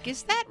eye. Like,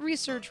 is that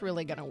research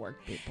really going to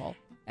work, people?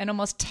 And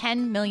almost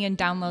 10 million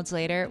downloads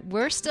later,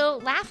 we're still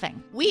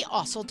laughing. We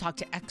also talk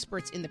to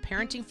experts in the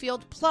parenting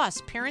field,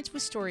 plus parents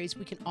with stories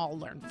we can all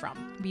learn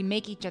from. We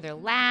make each other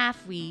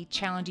laugh, we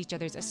challenge each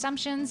other's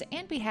assumptions,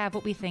 and we have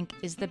what we think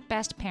is the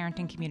best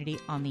parenting community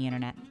on the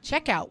internet.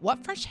 Check out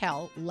What Fresh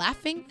Hell,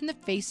 Laughing in the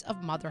Face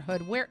of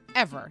Motherhood,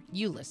 wherever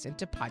you listen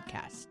to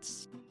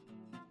podcasts.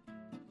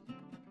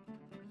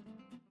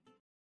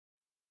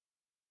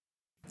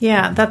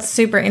 Yeah, that's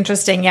super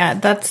interesting. Yeah,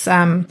 that's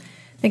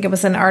I think it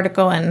was an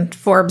article in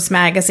Forbes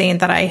magazine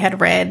that I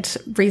had read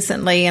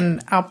recently,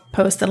 and I'll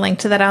post a link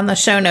to that on the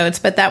show notes.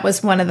 But that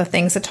was one of the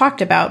things it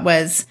talked about,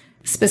 was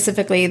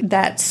specifically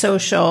that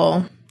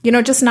social,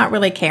 just not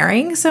really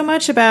caring so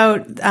much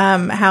about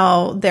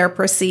how they're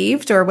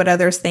perceived or what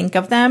others think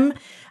of them.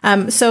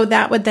 So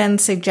that would then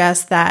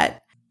suggest that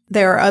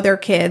there are other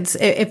kids,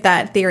 if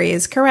that theory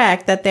is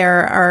correct, that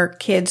there are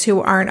kids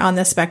who aren't on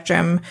the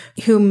spectrum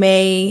who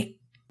may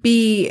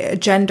be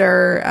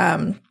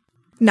gender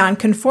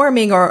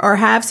non-conforming or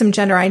have some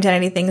gender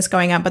identity things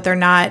going on, but they're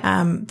not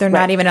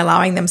not even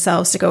allowing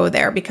themselves to go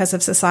there because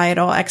of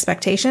societal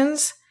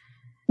expectations.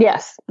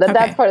 Yes,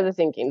 that's part of the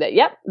thinking, that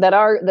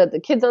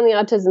the kids on the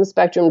autism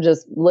spectrum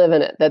just live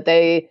in it, that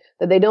they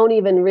don't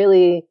even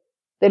really,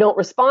 they don't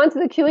respond to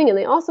the cueing, and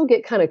they also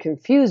get kind of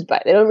confused by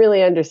it. They don't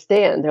really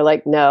understand. They're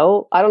like,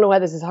 no, I don't know why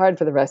this is hard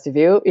for the rest of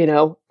you.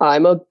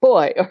 I'm a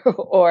boy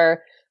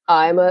or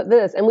I'm a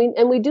this. And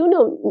we do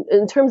know,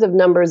 in terms of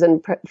numbers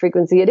and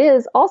frequency, it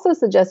is also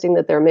suggesting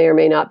that there may or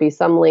may not be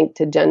some link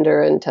to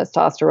gender and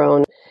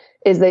testosterone,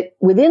 is that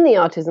within the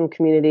autism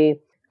community,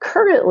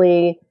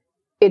 currently,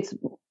 it's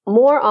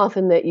more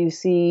often that you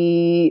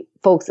see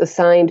folks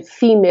assigned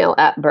female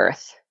at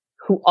birth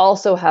who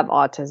also have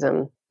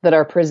autism that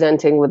are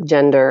presenting with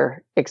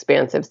gender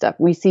expansive stuff.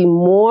 We see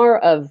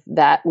more of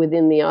that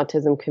within the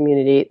autism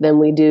community than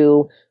we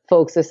do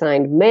folks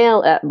assigned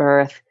male at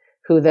birth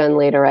who then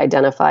later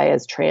identify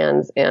as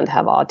trans and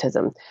have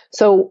autism.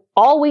 So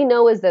all we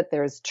know is that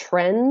there's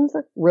trends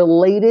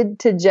related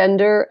to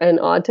gender and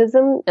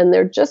autism, and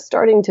they're just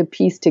starting to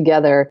piece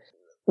together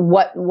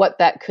what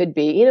that could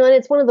be. And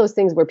it's one of those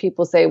things where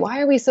people say, why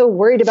are we so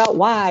worried about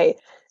why?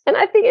 And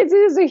I think it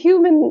is a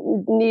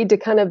human need to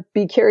kind of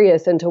be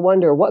curious and to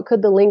wonder, what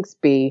could the links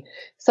be?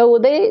 So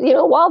they,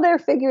 while they're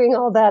figuring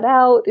all that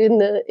out, in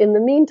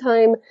the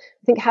meantime,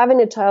 I think having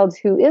a child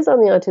who is on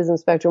the autism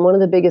spectrum, one of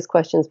the biggest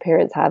questions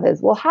parents have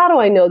is, well, how do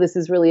I know this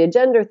is really a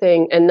gender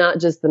thing and not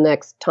just the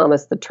next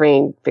Thomas the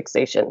Train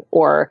fixation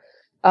or,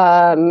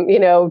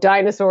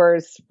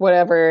 dinosaurs,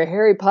 whatever,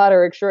 Harry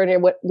Potter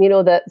extraordinary,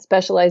 that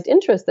specialized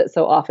interest that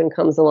so often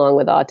comes along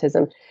with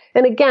autism.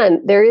 And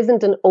again, there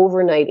isn't an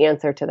overnight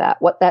answer to that.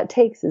 What that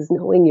takes is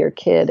knowing your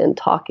kid and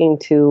talking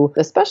to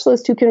a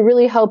specialist who can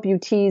really help you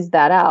tease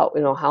that out.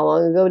 How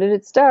long ago did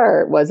it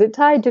start? Was it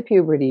tied to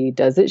puberty?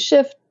 Does it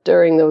shift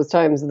during those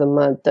times of the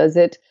month?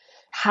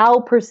 How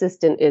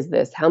persistent is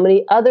this? How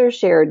many other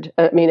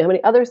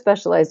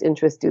specialized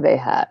interests do they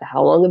have?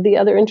 How long have the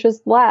other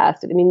interests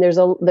lasted?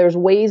 There's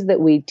ways that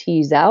we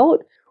tease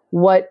out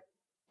what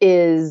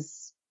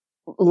is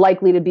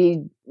likely to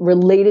be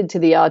related to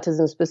the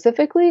autism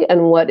specifically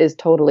and what is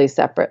totally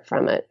separate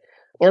from it.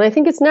 And I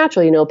think it's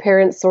natural,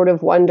 parents sort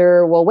of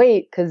wonder, well,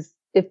 wait, because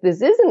if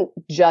this isn't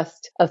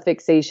just a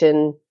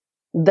fixation,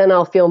 then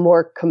I'll feel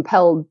more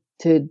compelled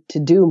to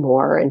do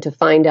more and to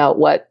find out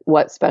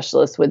what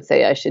specialists would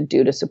say I should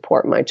do to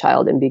support my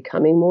child in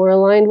becoming more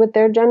aligned with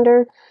their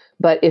gender.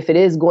 But if it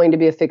is going to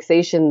be a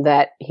fixation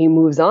that he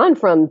moves on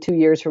from 2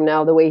 years from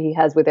now, the way he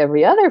has with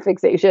every other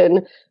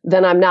fixation,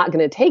 then I'm not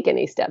going to take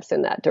any steps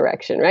in that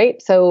direction,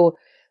 right? So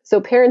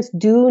parents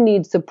do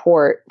need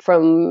support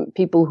from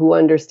people who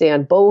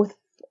understand both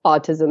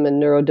autism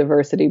and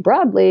neurodiversity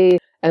broadly,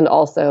 and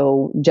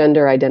also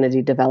gender identity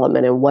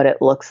development and what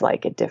it looks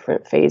like at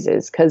different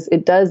phases, because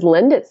it does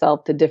lend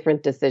itself to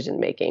different decision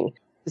making.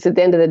 So at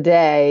the end of the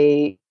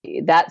day,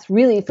 that's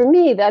really, for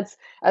me, that's,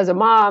 as a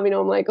mom,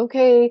 I'm like,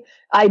 okay,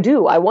 I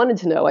wanted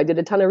to know. I did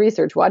a ton of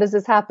research. Why does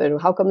this happen?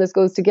 How come this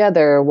goes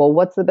together? Well,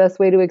 what's the best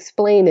way to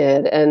explain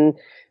it? And,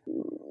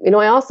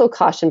 I also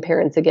caution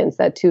parents against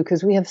that too,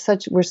 because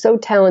we're so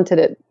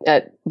talented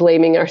at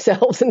blaming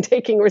ourselves and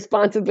taking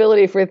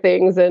responsibility for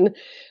things. And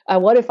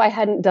what if I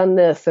hadn't done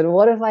this? And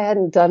what if I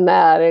hadn't done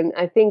that? And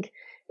I think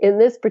in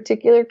this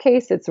particular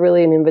case, it's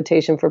really an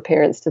invitation for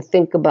parents to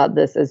think about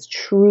this as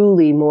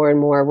truly more and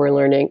more we're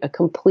learning a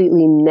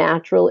completely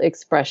natural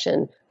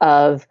expression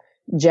of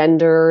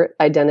gender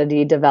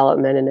identity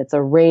development. And it's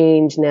a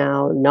range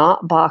now,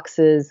 not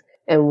boxes.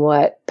 And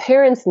what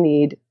parents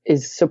need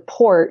is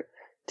support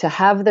to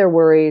have their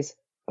worries,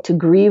 to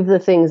grieve the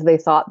things they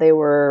thought they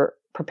were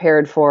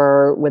prepared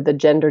for with the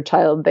gender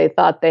child they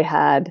thought they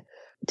had,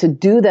 to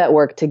do that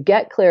work, to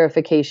get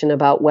clarification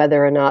about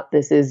whether or not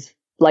this is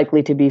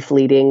likely to be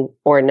fleeting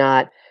or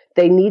not.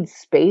 They need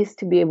space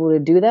to be able to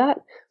do that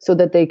so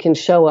that they can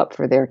show up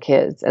for their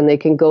kids and they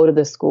can go to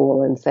the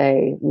school and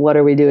say, what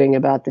are we doing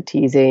about the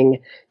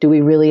teasing? Do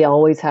we really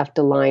always have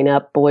to line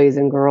up boys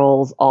and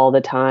girls all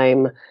the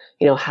time?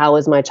 How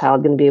is my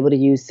child going to be able to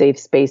use safe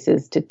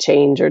spaces to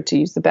change or to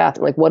use the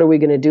bathroom? Like, what are we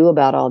going to do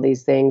about all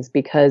these things?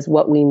 Because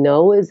what we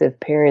know is if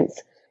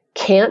parents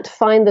can't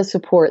find the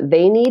support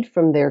they need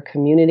from their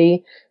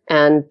community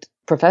and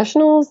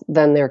professionals,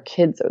 then their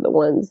kids are the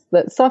ones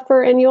that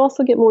suffer. And you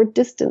also get more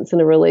distance in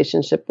a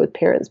relationship with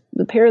parents.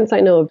 The parents I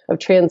know of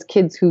trans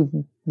kids who've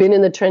been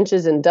in the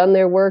trenches and done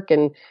their work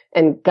and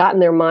gotten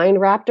their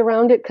mind wrapped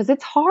around it, because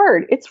it's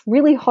hard. It's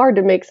really hard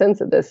to make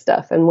sense of this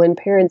stuff. And when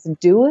parents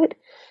do it,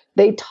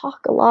 they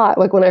talk a lot.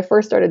 Like when I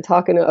first started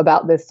talking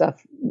about this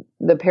stuff,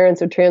 the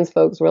parents of trans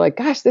folks were like,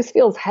 gosh, this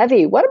feels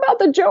heavy. What about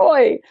the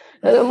joy?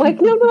 And I'm like,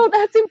 no,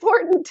 that's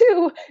important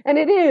too. And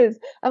it is.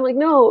 I'm like,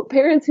 no,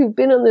 parents who've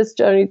been on this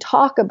journey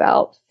talk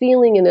about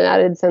feeling an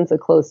added sense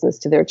of closeness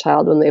to their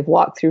child when they've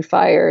walked through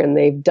fire and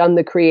they've done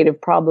the creative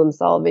problem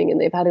solving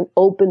and they've had an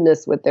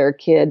openness with their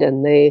kid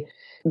and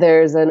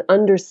there's an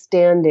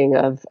understanding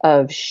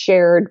of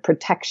shared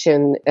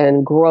protection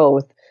and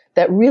growth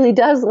that really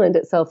does lend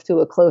itself to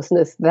a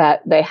closeness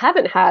that they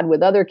haven't had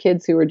with other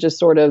kids who are just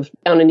sort of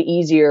on an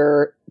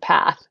easier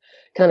path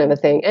kind of a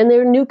thing. And there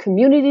are new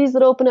communities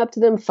that open up to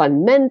them,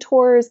 fun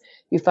mentors.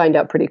 You find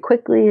out pretty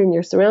quickly in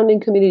your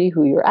surrounding community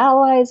who your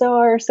allies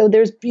are. So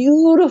there's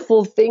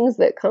beautiful things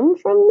that come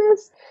from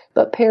this,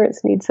 but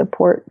parents need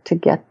support to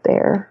get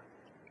there.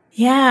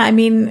 Yeah, I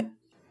mean,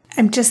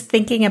 I'm just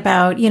thinking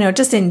about,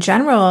 just in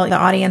general, the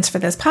audience for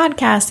this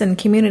podcast and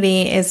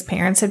community is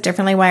parents of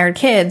differently wired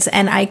kids.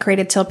 And I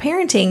created Till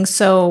Parenting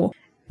so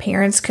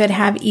parents could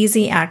have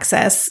easy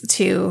access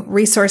to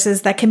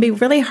resources that can be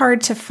really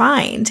hard to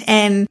find.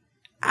 And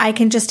I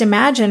can just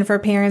imagine for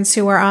parents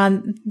who are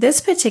on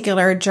this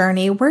particular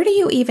journey, where do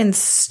you even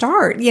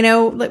start?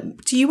 Do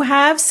you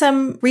have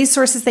some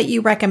resources that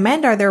you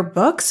recommend? Are there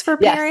books for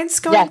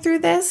parents going through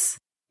this?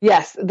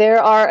 Yes,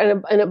 there are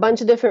in a bunch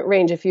of different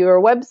range. If you're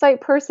a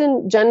website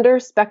person,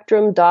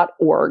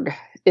 genderspectrum.org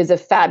is a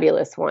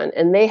fabulous one.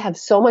 And they have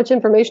so much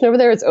information over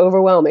there, it's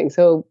overwhelming.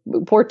 So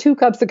pour 2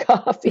 cups of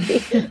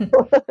coffee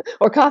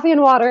or coffee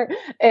and water.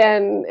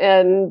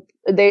 And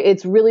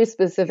it's really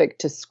specific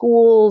to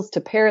schools, to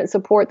parent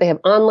support. They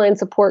have online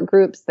support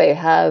groups. They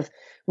have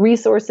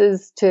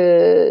resources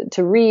to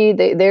read.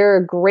 They're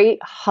a great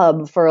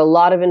hub for a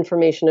lot of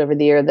information over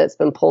the year that's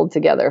been pulled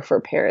together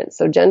for parents.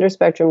 So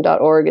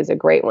genderspectrum.org is a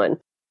great one.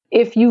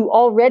 If you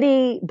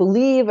already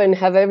believe and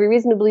have every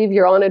reason to believe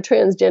you're on a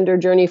transgender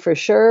journey for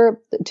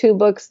sure, the 2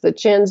 books, The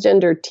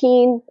Transgender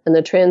Teen and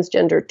The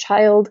Transgender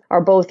Child,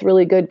 are both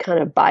really good kind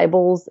of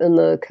Bibles in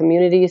the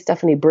community.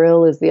 Stephanie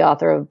Brill is the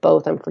author of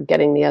both. I'm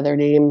forgetting the other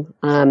name.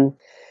 And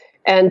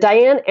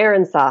Diane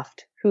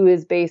Aronsoft, who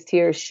is based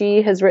here,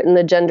 she has written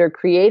The Gender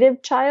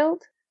Creative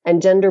Child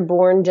and Gender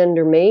Born,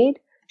 Gender Made.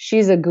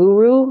 She's a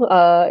guru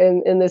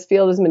in this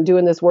field, has been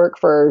doing this work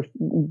for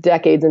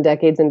decades and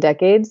decades and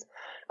decades.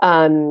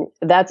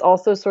 That's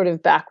also sort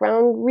of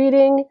background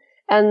reading.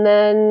 And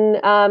then,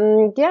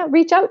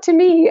 reach out to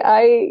me.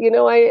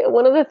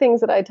 One of the things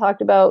that I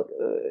talked about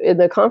in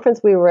the conference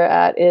we were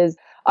at is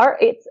our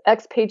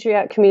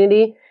expatriate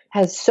community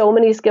has so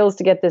many skills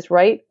to get this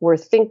right. We're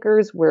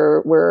thinkers,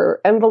 we're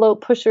envelope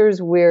pushers,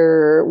 we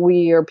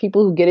are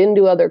people who get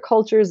into other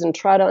cultures and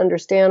try to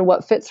understand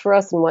what fits for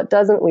us and what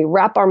doesn't. We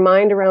wrap our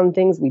mind around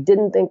things we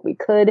didn't think we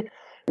could.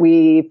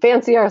 We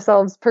fancy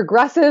ourselves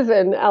progressive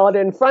and out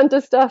in front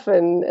of stuff,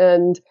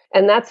 and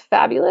that's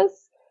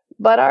fabulous.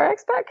 But our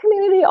expat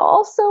community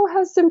also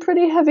has some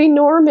pretty heavy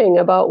norming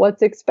about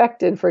what's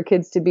expected for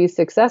kids to be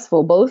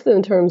successful, both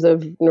in terms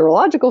of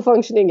neurological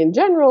functioning in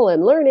general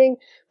and learning,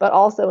 but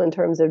also in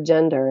terms of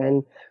gender.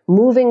 And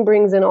moving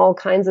brings in all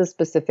kinds of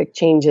specific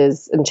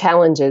changes and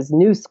challenges,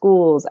 new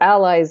schools,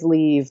 allies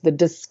leave, the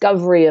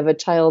discovery of a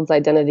child's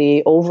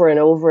identity over and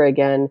over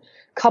again,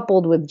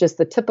 coupled with just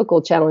the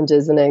typical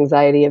challenges and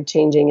anxiety of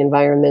changing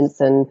environments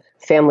and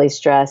family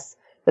stress.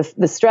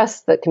 The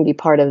stress that can be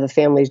part of the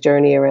family's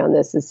journey around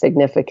this is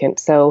significant.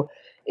 So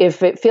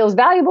if it feels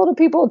valuable to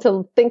people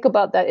to think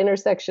about that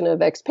intersection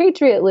of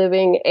expatriate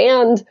living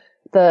and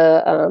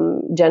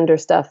the gender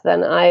stuff,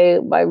 then I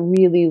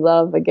really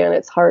love, again,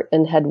 it's heart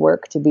and head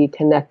work to be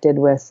connected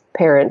with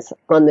parents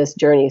on this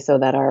journey so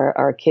that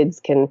our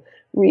kids can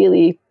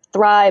really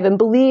thrive and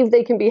believe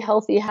they can be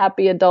healthy,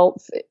 happy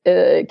adults,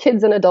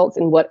 kids and adults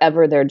in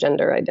whatever their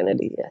gender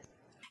identity is.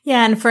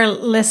 Yeah. And for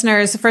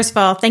listeners, first of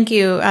all, thank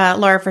you,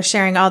 Laura, for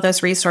sharing all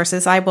those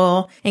resources. I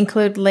will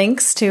include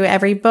links to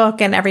every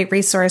book and every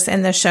resource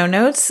in the show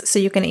notes so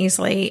you can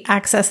easily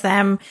access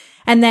them.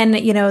 And then,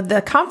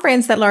 the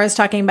conference that Laura's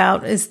talking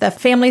about is the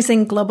Families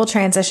in Global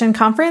Transition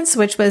Conference,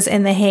 which was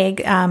in The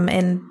Hague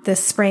in the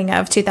spring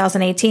of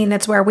 2018.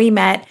 It's where we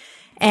met.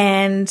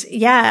 And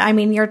yeah, I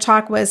mean, your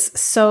talk was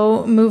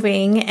so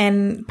moving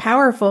and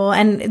powerful.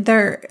 And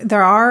there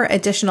are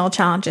additional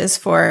challenges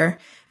for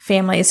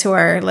families who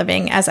are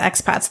living as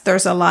expats.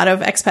 There's a lot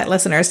of expat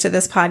listeners to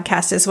this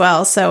podcast as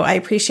well. So I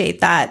appreciate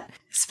that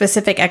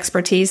specific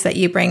expertise that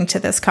you bring to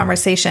this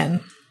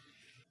conversation.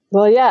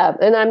 Well, yeah.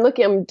 And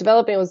I'm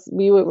developing, as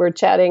we were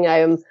chatting,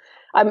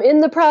 I'm in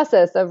the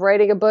process of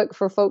writing a book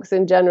for folks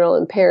in general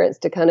and parents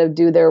to kind of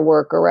do their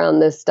work around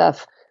this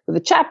stuff, with a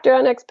chapter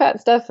on expat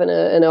stuff and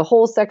a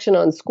whole section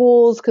on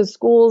schools, because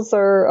schools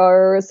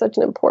are such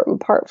an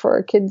important part for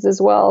our kids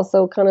as well.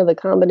 So kind of the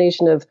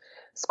combination of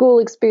school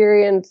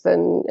experience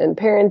and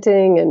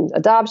parenting and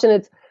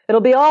adoption,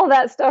 it'll be all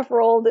that stuff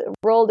rolled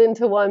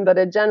into one, but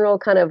a general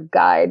kind of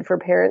guide for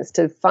parents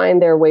to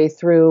find their way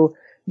through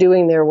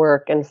doing their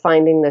work and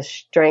finding the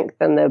strength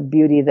and the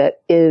beauty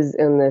that is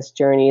in this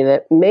journey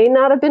that may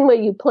not have been what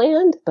you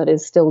planned, but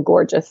is still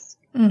gorgeous.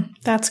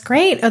 That's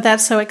great. Oh,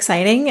 that's so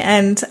exciting.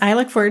 And I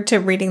look forward to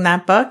reading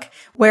that book.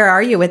 Where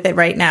are you with it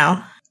right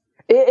now?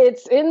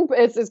 It's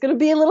going to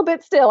be a little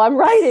bit still. I'm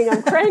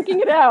cranking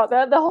it out.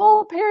 The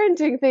whole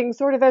parenting thing,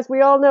 sort of, as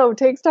we all know,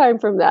 takes time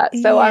from that.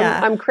 So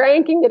yeah. I'm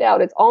cranking it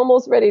out. It's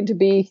almost ready to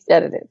be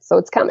edited. So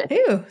it's coming.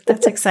 Ooh,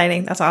 that's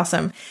exciting. That's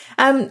awesome.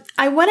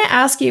 I want to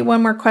ask you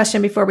one more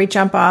question before we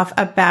jump off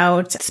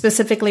about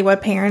specifically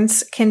what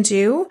parents can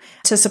do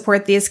to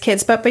support these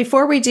kids. But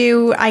before we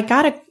do, I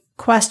got a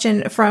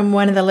question from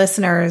one of the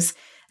listeners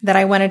that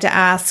I wanted to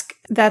ask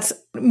that's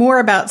more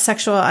about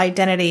sexual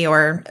identity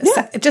or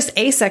just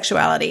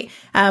asexuality.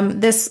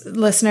 This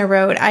listener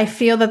wrote, I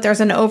feel that there's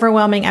an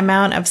overwhelming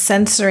amount of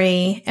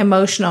sensory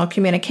emotional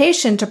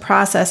communication to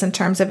process in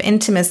terms of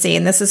intimacy.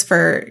 And this is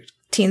for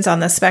teens on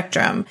the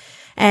spectrum.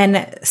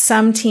 And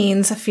some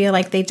teens feel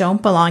like they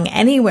don't belong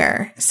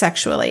anywhere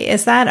sexually.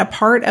 Is that a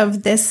part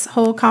of this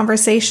whole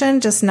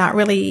conversation? Just not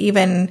really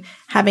even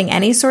having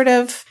any sort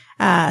of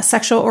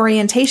sexual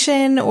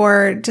orientation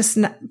or just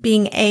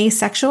being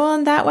asexual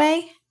in that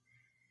way?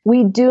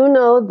 We do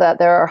know that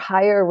there are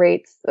higher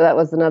rates. That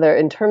was another,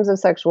 in terms of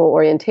sexual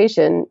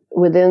orientation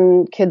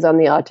within kids on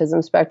the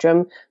autism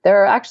spectrum,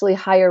 there are actually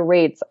higher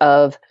rates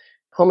of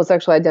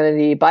homosexual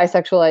identity,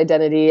 bisexual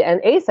identity,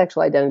 and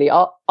asexual identity,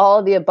 all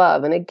of the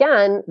above. And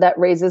again, that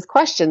raises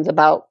questions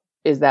about,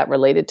 is that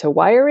related to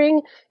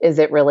wiring? Is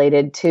it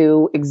related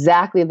to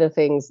exactly the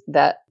things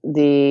that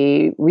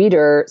the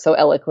reader so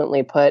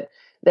eloquently put?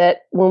 That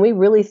when we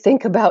really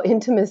think about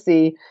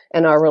intimacy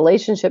and our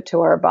relationship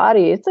to our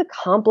body, it's a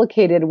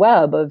complicated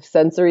web of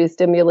sensory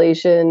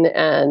stimulation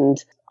and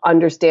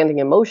understanding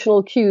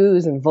emotional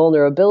cues and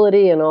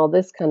vulnerability and all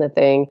this kind of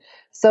thing.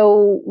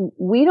 So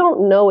we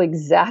don't know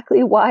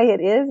exactly why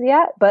it is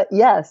yet, but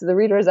yes, the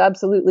reader is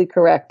absolutely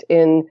correct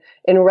in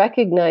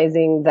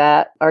recognizing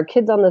that our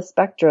kids on the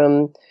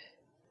spectrum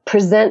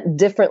present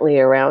differently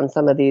around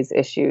some of these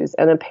issues.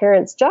 And a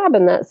parent's job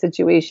in that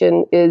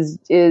situation is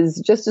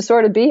just to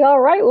sort of be all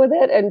right with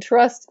it and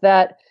trust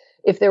that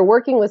if they're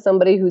working with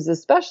somebody who's a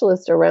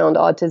specialist around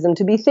autism,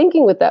 to be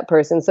thinking with that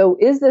person. So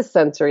is this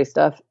sensory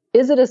stuff?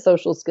 Is it a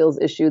social skills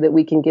issue that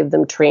we can give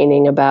them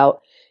training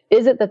about?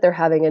 Is it that they're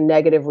having a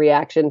negative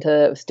reaction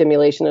to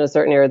stimulation in a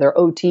certain area? There are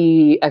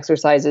OT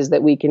exercises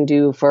that we can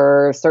do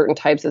for certain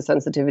types of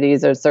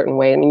sensitivities a certain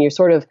way. I mean,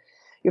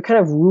 you're kind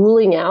of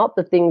ruling out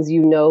the things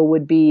you know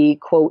would be,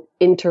 quote,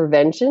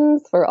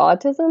 interventions for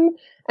autism.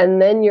 And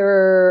then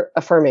you're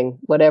affirming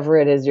whatever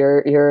it is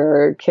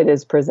your kid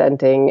is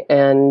presenting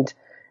and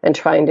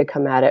trying to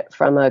come at it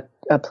from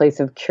a place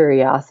of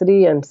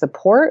curiosity and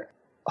support,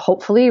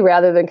 hopefully,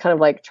 rather than kind of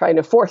like trying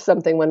to force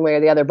something one way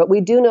or the other. But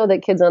we do know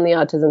that kids on the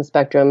autism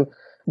spectrum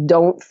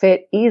don't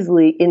fit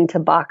easily into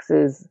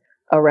boxes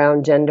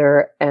around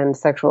gender and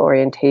sexual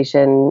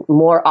orientation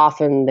more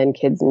often than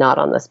kids not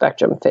on the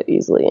spectrum fit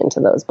easily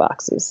into those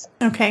boxes.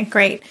 Okay,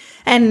 great.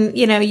 And,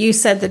 you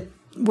said the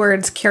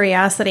words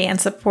curiosity and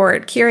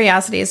support.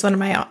 Curiosity is one of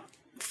my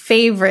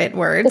favorite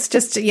words.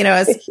 Just,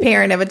 as a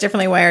parent of a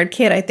differently wired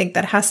kid, I think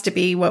that has to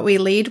be what we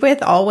lead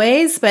with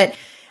always. But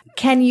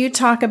can you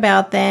talk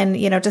about then,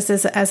 just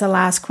as a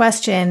last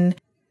question,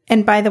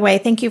 and by the way,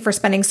 thank you for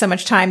spending so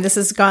much time. This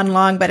has gone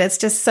long, but it's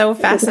just so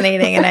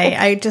fascinating. And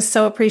I just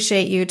so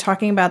appreciate you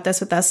talking about this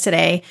with us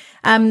today.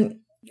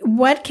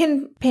 What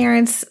can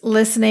parents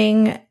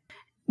listening,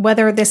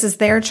 whether this is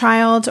their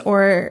child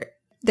or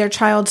their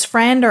child's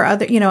friend or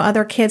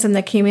other kids in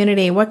the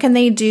community, what can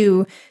they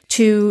do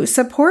to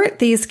support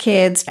these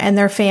kids and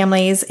their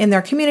families in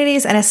their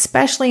communities and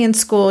especially in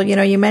school?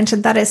 You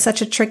mentioned that is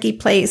such a tricky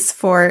place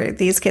for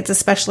these kids,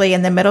 especially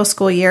in the middle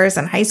school years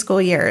and high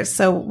school years.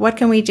 So what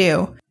can we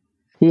do?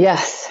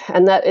 Yes,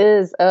 and that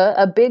is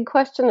a big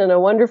question and a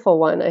wonderful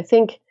one. I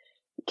think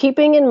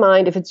keeping in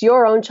mind, if it's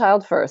your own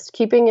child first,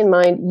 keeping in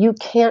mind you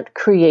can't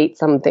create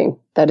something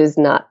that is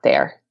not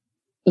there.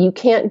 You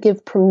can't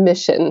give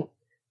permission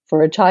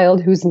for a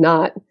child who's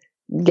not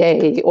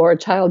gay or a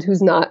child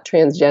who's not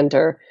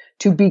transgender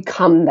to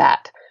become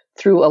that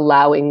through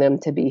allowing them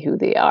to be who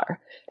they are.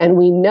 And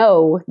we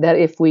know that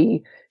if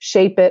we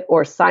shape it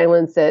or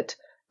silence it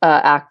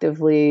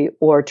actively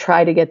or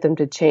try to get them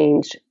to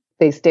change,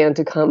 they stand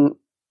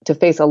to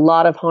face a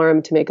lot of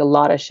harm, to make a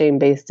lot of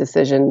shame-based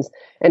decisions,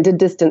 and to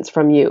distance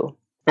from you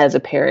as a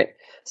parent.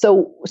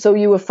 So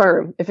you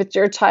affirm. If it's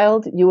your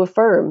child, you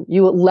affirm.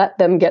 You let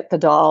them get the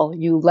doll.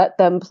 You let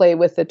them play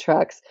with the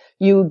trucks.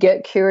 You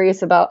get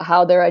curious about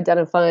how they're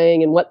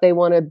identifying and what they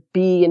want to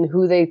be and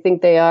who they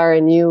think they are.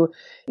 And you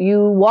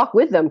walk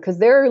with them because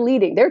they're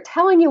leading. They're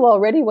telling you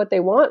already what they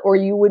want, or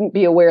you wouldn't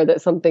be aware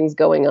that something's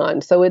going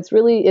on. So it's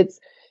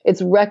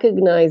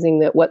recognizing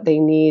that what they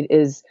need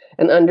is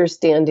an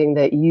understanding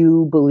that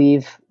you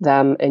believe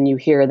them and you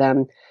hear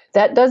them.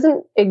 That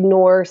doesn't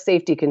ignore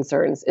safety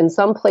concerns. In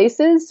some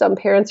places, some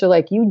parents are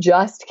like, you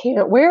just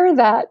can't wear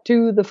that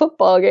to the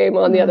football game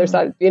on the other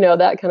side,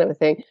 that kind of a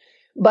thing.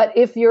 But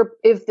if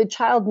the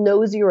child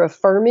knows you're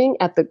affirming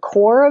at the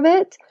core of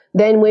it,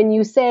 then when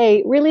you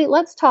say, really,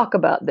 let's talk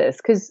about this,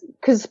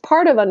 because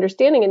part of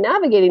understanding and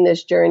navigating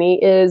this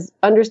journey is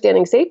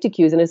understanding safety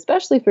cues, and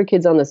especially for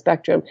kids on the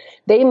spectrum,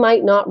 they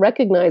might not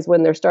recognize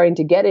when they're starting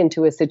to get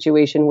into a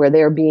situation where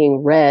they're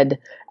being read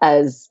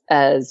as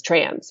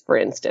trans, for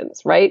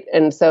instance, right?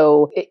 And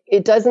so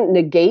it doesn't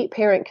negate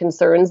parent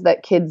concerns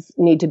that kids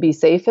need to be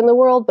safe in the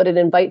world, but it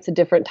invites a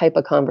different type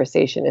of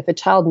conversation. If a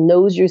child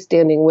knows you're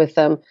standing with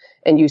them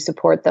and you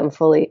support them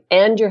fully,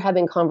 and you're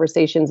having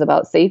conversations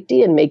about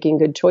safety and making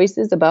good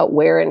choices about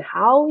where and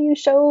how you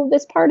show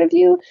this part of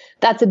you,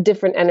 that's a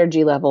different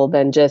energy level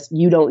than just,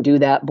 you don't do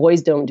that,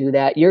 boys don't do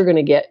that, you're going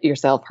to get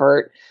yourself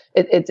hurt.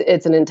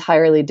 It's an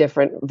entirely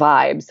different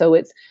vibe. So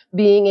it's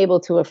being able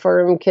to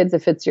affirm kids,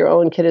 if it's your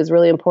own kid, is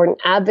really important.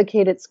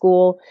 Advocate at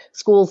school.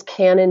 Schools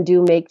can and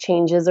do make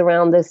changes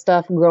around this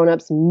stuff.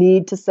 Grown-ups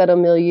need to set a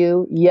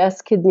milieu.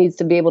 Yes, kids needs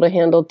to be able to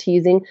handle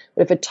teasing,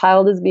 but if a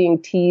child is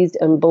being teased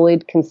and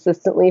bullied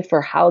consistently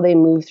for how they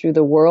move through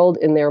the world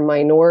in their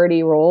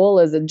minority role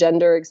as a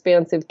gender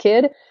expansive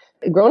kid,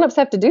 grown-ups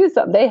have to do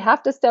something. They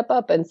have to step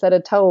up and set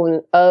a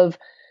tone of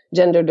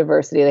gender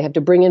diversity. They have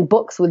to bring in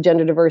books with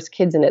gender diverse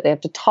kids in it. They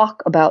have to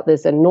talk about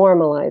this and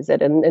normalize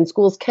it. And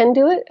schools can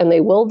do it, and they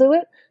will do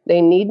it.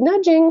 They need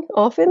nudging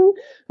often.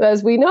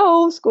 As we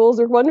know, schools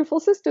are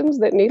wonderful systems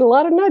that need a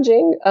lot of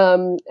nudging.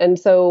 And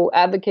so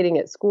advocating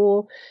at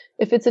school.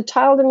 If it's a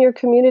child in your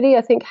community,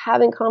 I think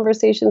having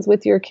conversations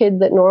with your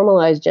kid that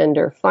normalize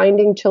gender,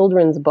 finding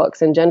children's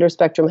books, and Gender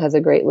Spectrum has a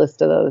great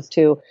list of those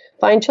too.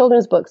 Find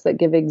children's books that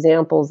give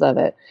examples of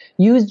it.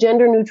 Use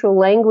gender neutral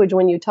language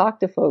when you talk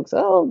to folks.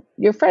 Oh,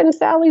 your friend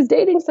Sally's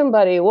dating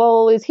somebody.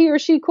 Well, is he or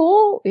she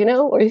cool?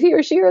 Or is he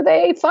or she or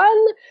they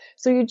fun?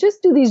 So you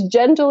just do these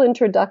gentle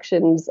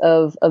introductions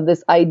of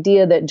this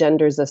idea that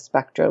gender is a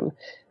spectrum.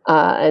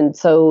 And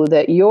so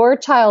that your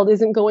child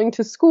isn't going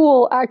to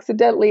school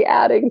accidentally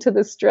adding to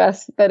the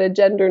stress that a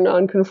gender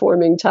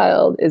nonconforming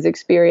child is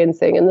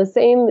experiencing. And the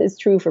same is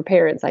true for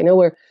parents. I know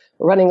we're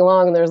running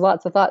along and there's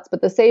lots of thoughts,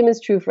 but the same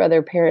is true for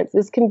other parents.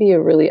 This can be a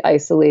really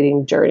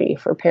isolating journey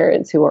for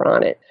parents who are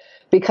on it,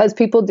 because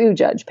people do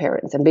judge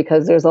parents and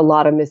because there's a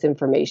lot of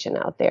misinformation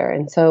out there.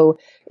 And so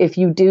if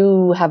you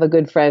do have a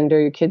good friend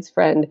or your kid's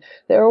friend,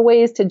 there are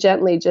ways to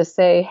gently just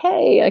say,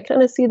 hey, I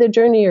kind of see the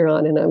journey you're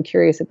on and I'm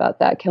curious about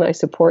that. Can I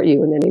support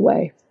you in any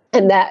way?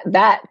 And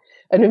that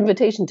an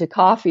invitation to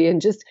coffee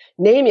and just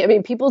name it. I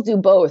mean, people do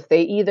both.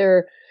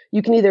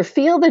 You can either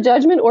feel the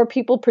judgment, or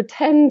people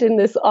pretend in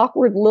this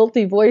awkward,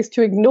 lilty voice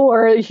to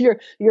ignore your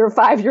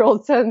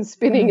 5-year-old son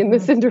spinning in the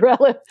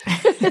Cinderella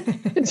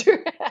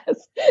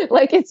dress.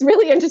 Like, it's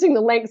really interesting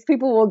the lengths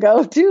people will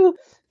go to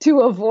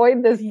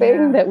avoid this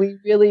thing that we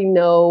really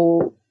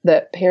know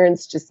that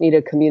parents just need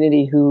a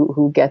community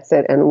who gets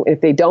it. And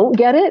if they don't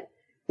get it,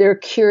 they're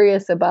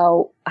curious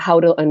about how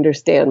to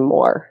understand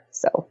more.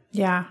 So,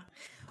 yeah.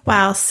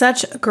 Wow,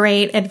 such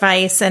great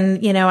advice.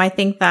 And, I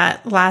think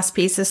that last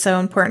piece is so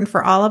important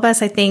for all of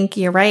us. I think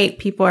you're right.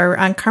 People are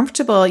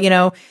uncomfortable,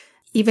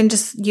 even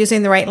just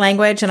using the right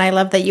language. And I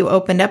love that you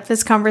opened up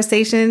this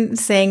conversation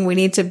saying we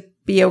need to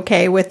be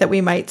okay with that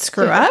we might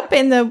screw up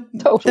in the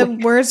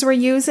words we're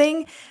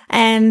using.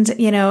 And,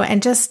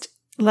 and just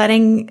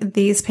letting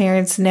these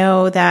parents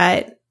know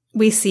that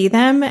we see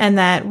them and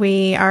that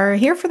we are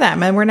here for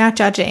them and we're not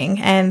judging.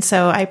 And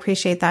so I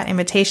appreciate that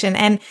invitation.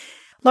 And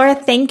Laura,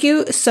 thank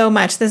you so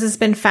much. This has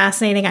been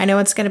fascinating. I know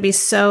it's going to be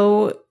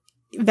so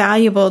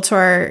valuable to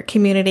our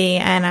community,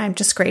 and I'm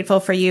just grateful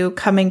for you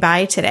coming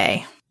by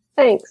today.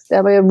 Thanks,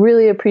 Deb. I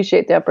really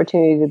appreciate the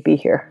opportunity to be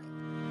here.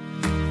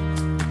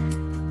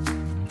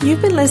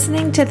 You've been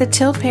listening to the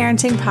Till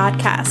Parenting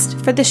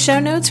Podcast. For the show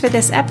notes for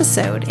this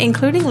episode,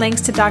 including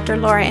links to Dr.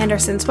 Laura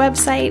Anderson's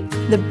website,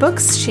 the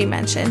books she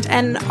mentioned,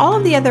 and all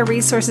of the other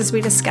resources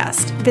we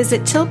discussed,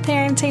 visit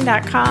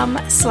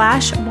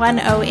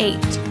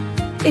tillparenting.com/108.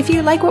 If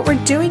you like what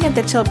we're doing at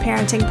the Till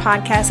Parenting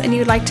Podcast and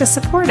you'd like to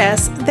support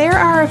us, there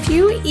are a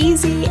few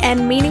easy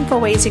and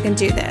meaningful ways you can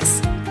do this.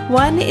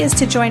 One is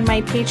to join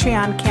my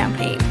Patreon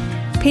campaign.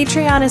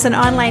 Patreon is an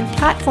online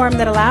platform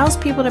that allows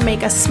people to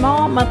make a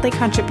small monthly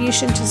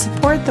contribution to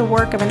support the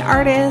work of an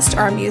artist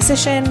or a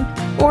musician,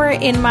 or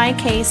in my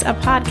case, a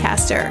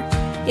podcaster.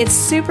 It's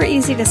super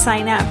easy to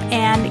sign up,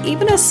 and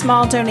even a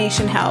small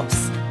donation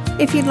helps.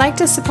 If you'd like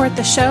to support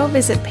the show,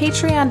 visit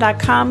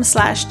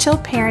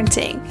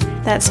patreon.com/tillparenting.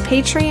 That's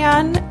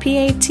Patreon,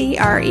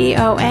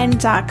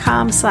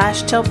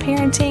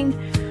 Patreon.com/tillparenting.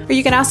 or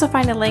you can also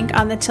find a link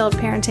on the Tilt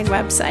Parenting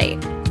website.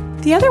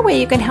 The other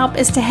way you can help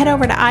is to head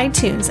over to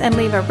iTunes and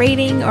leave a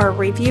rating or a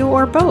review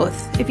or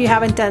both if you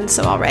haven't done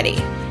so already.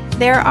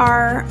 There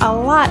are a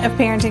lot of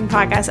parenting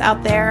podcasts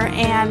out there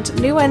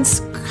and new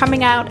ones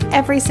coming out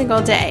every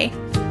single day.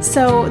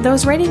 So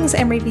those ratings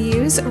and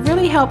reviews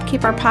really help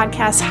keep our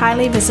podcast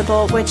highly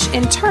visible, which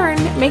in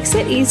turn makes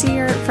it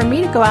easier for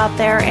me to go out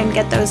there and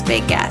get those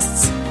big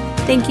guests.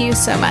 Thank you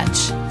so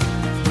much.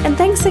 And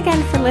thanks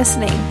again for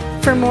listening.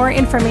 For more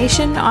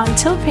information on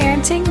Tilt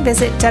Parenting,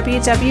 visit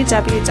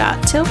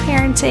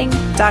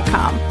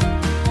www.tiltparenting.com.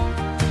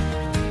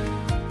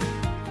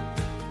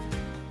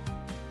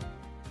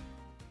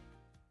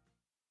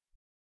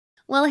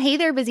 Well, hey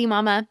there, busy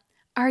mama.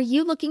 Are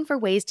you looking for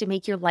ways to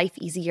make your life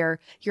easier,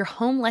 your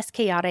home less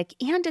chaotic,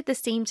 and at the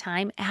same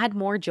time add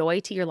more joy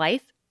to your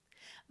life?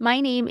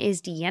 My name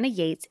is Deanna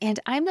Yates, and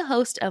I'm the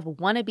host of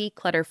Wanna Be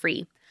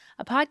Clutter-Free,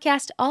 a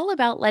podcast all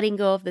about letting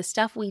go of the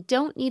stuff we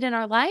don't need in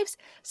our lives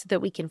so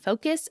that we can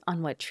focus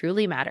on what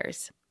truly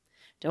matters.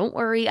 Don't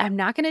worry, I'm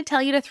not going to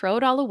tell you to throw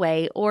it all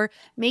away or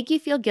make you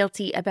feel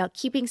guilty about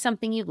keeping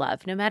something you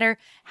love, no matter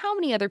how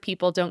many other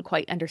people don't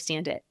quite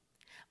understand it.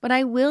 But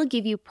I will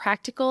give you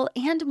practical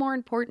and, more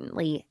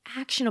importantly,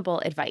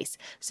 actionable advice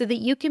so that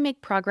you can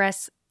make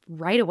progress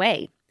right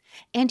away.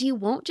 And you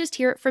won't just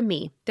hear it from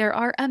me. There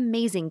are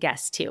amazing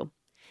guests too.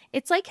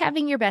 It's like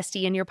having your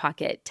bestie in your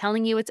pocket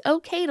telling you it's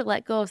okay to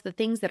let go of the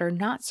things that are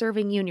not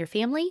serving you and your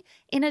family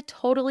in a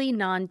totally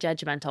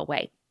non-judgmental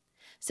way.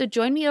 So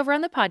join me over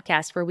on the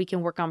podcast where we can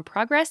work on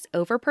progress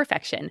over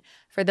perfection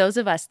for those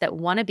of us that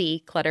want to be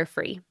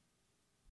clutter-free.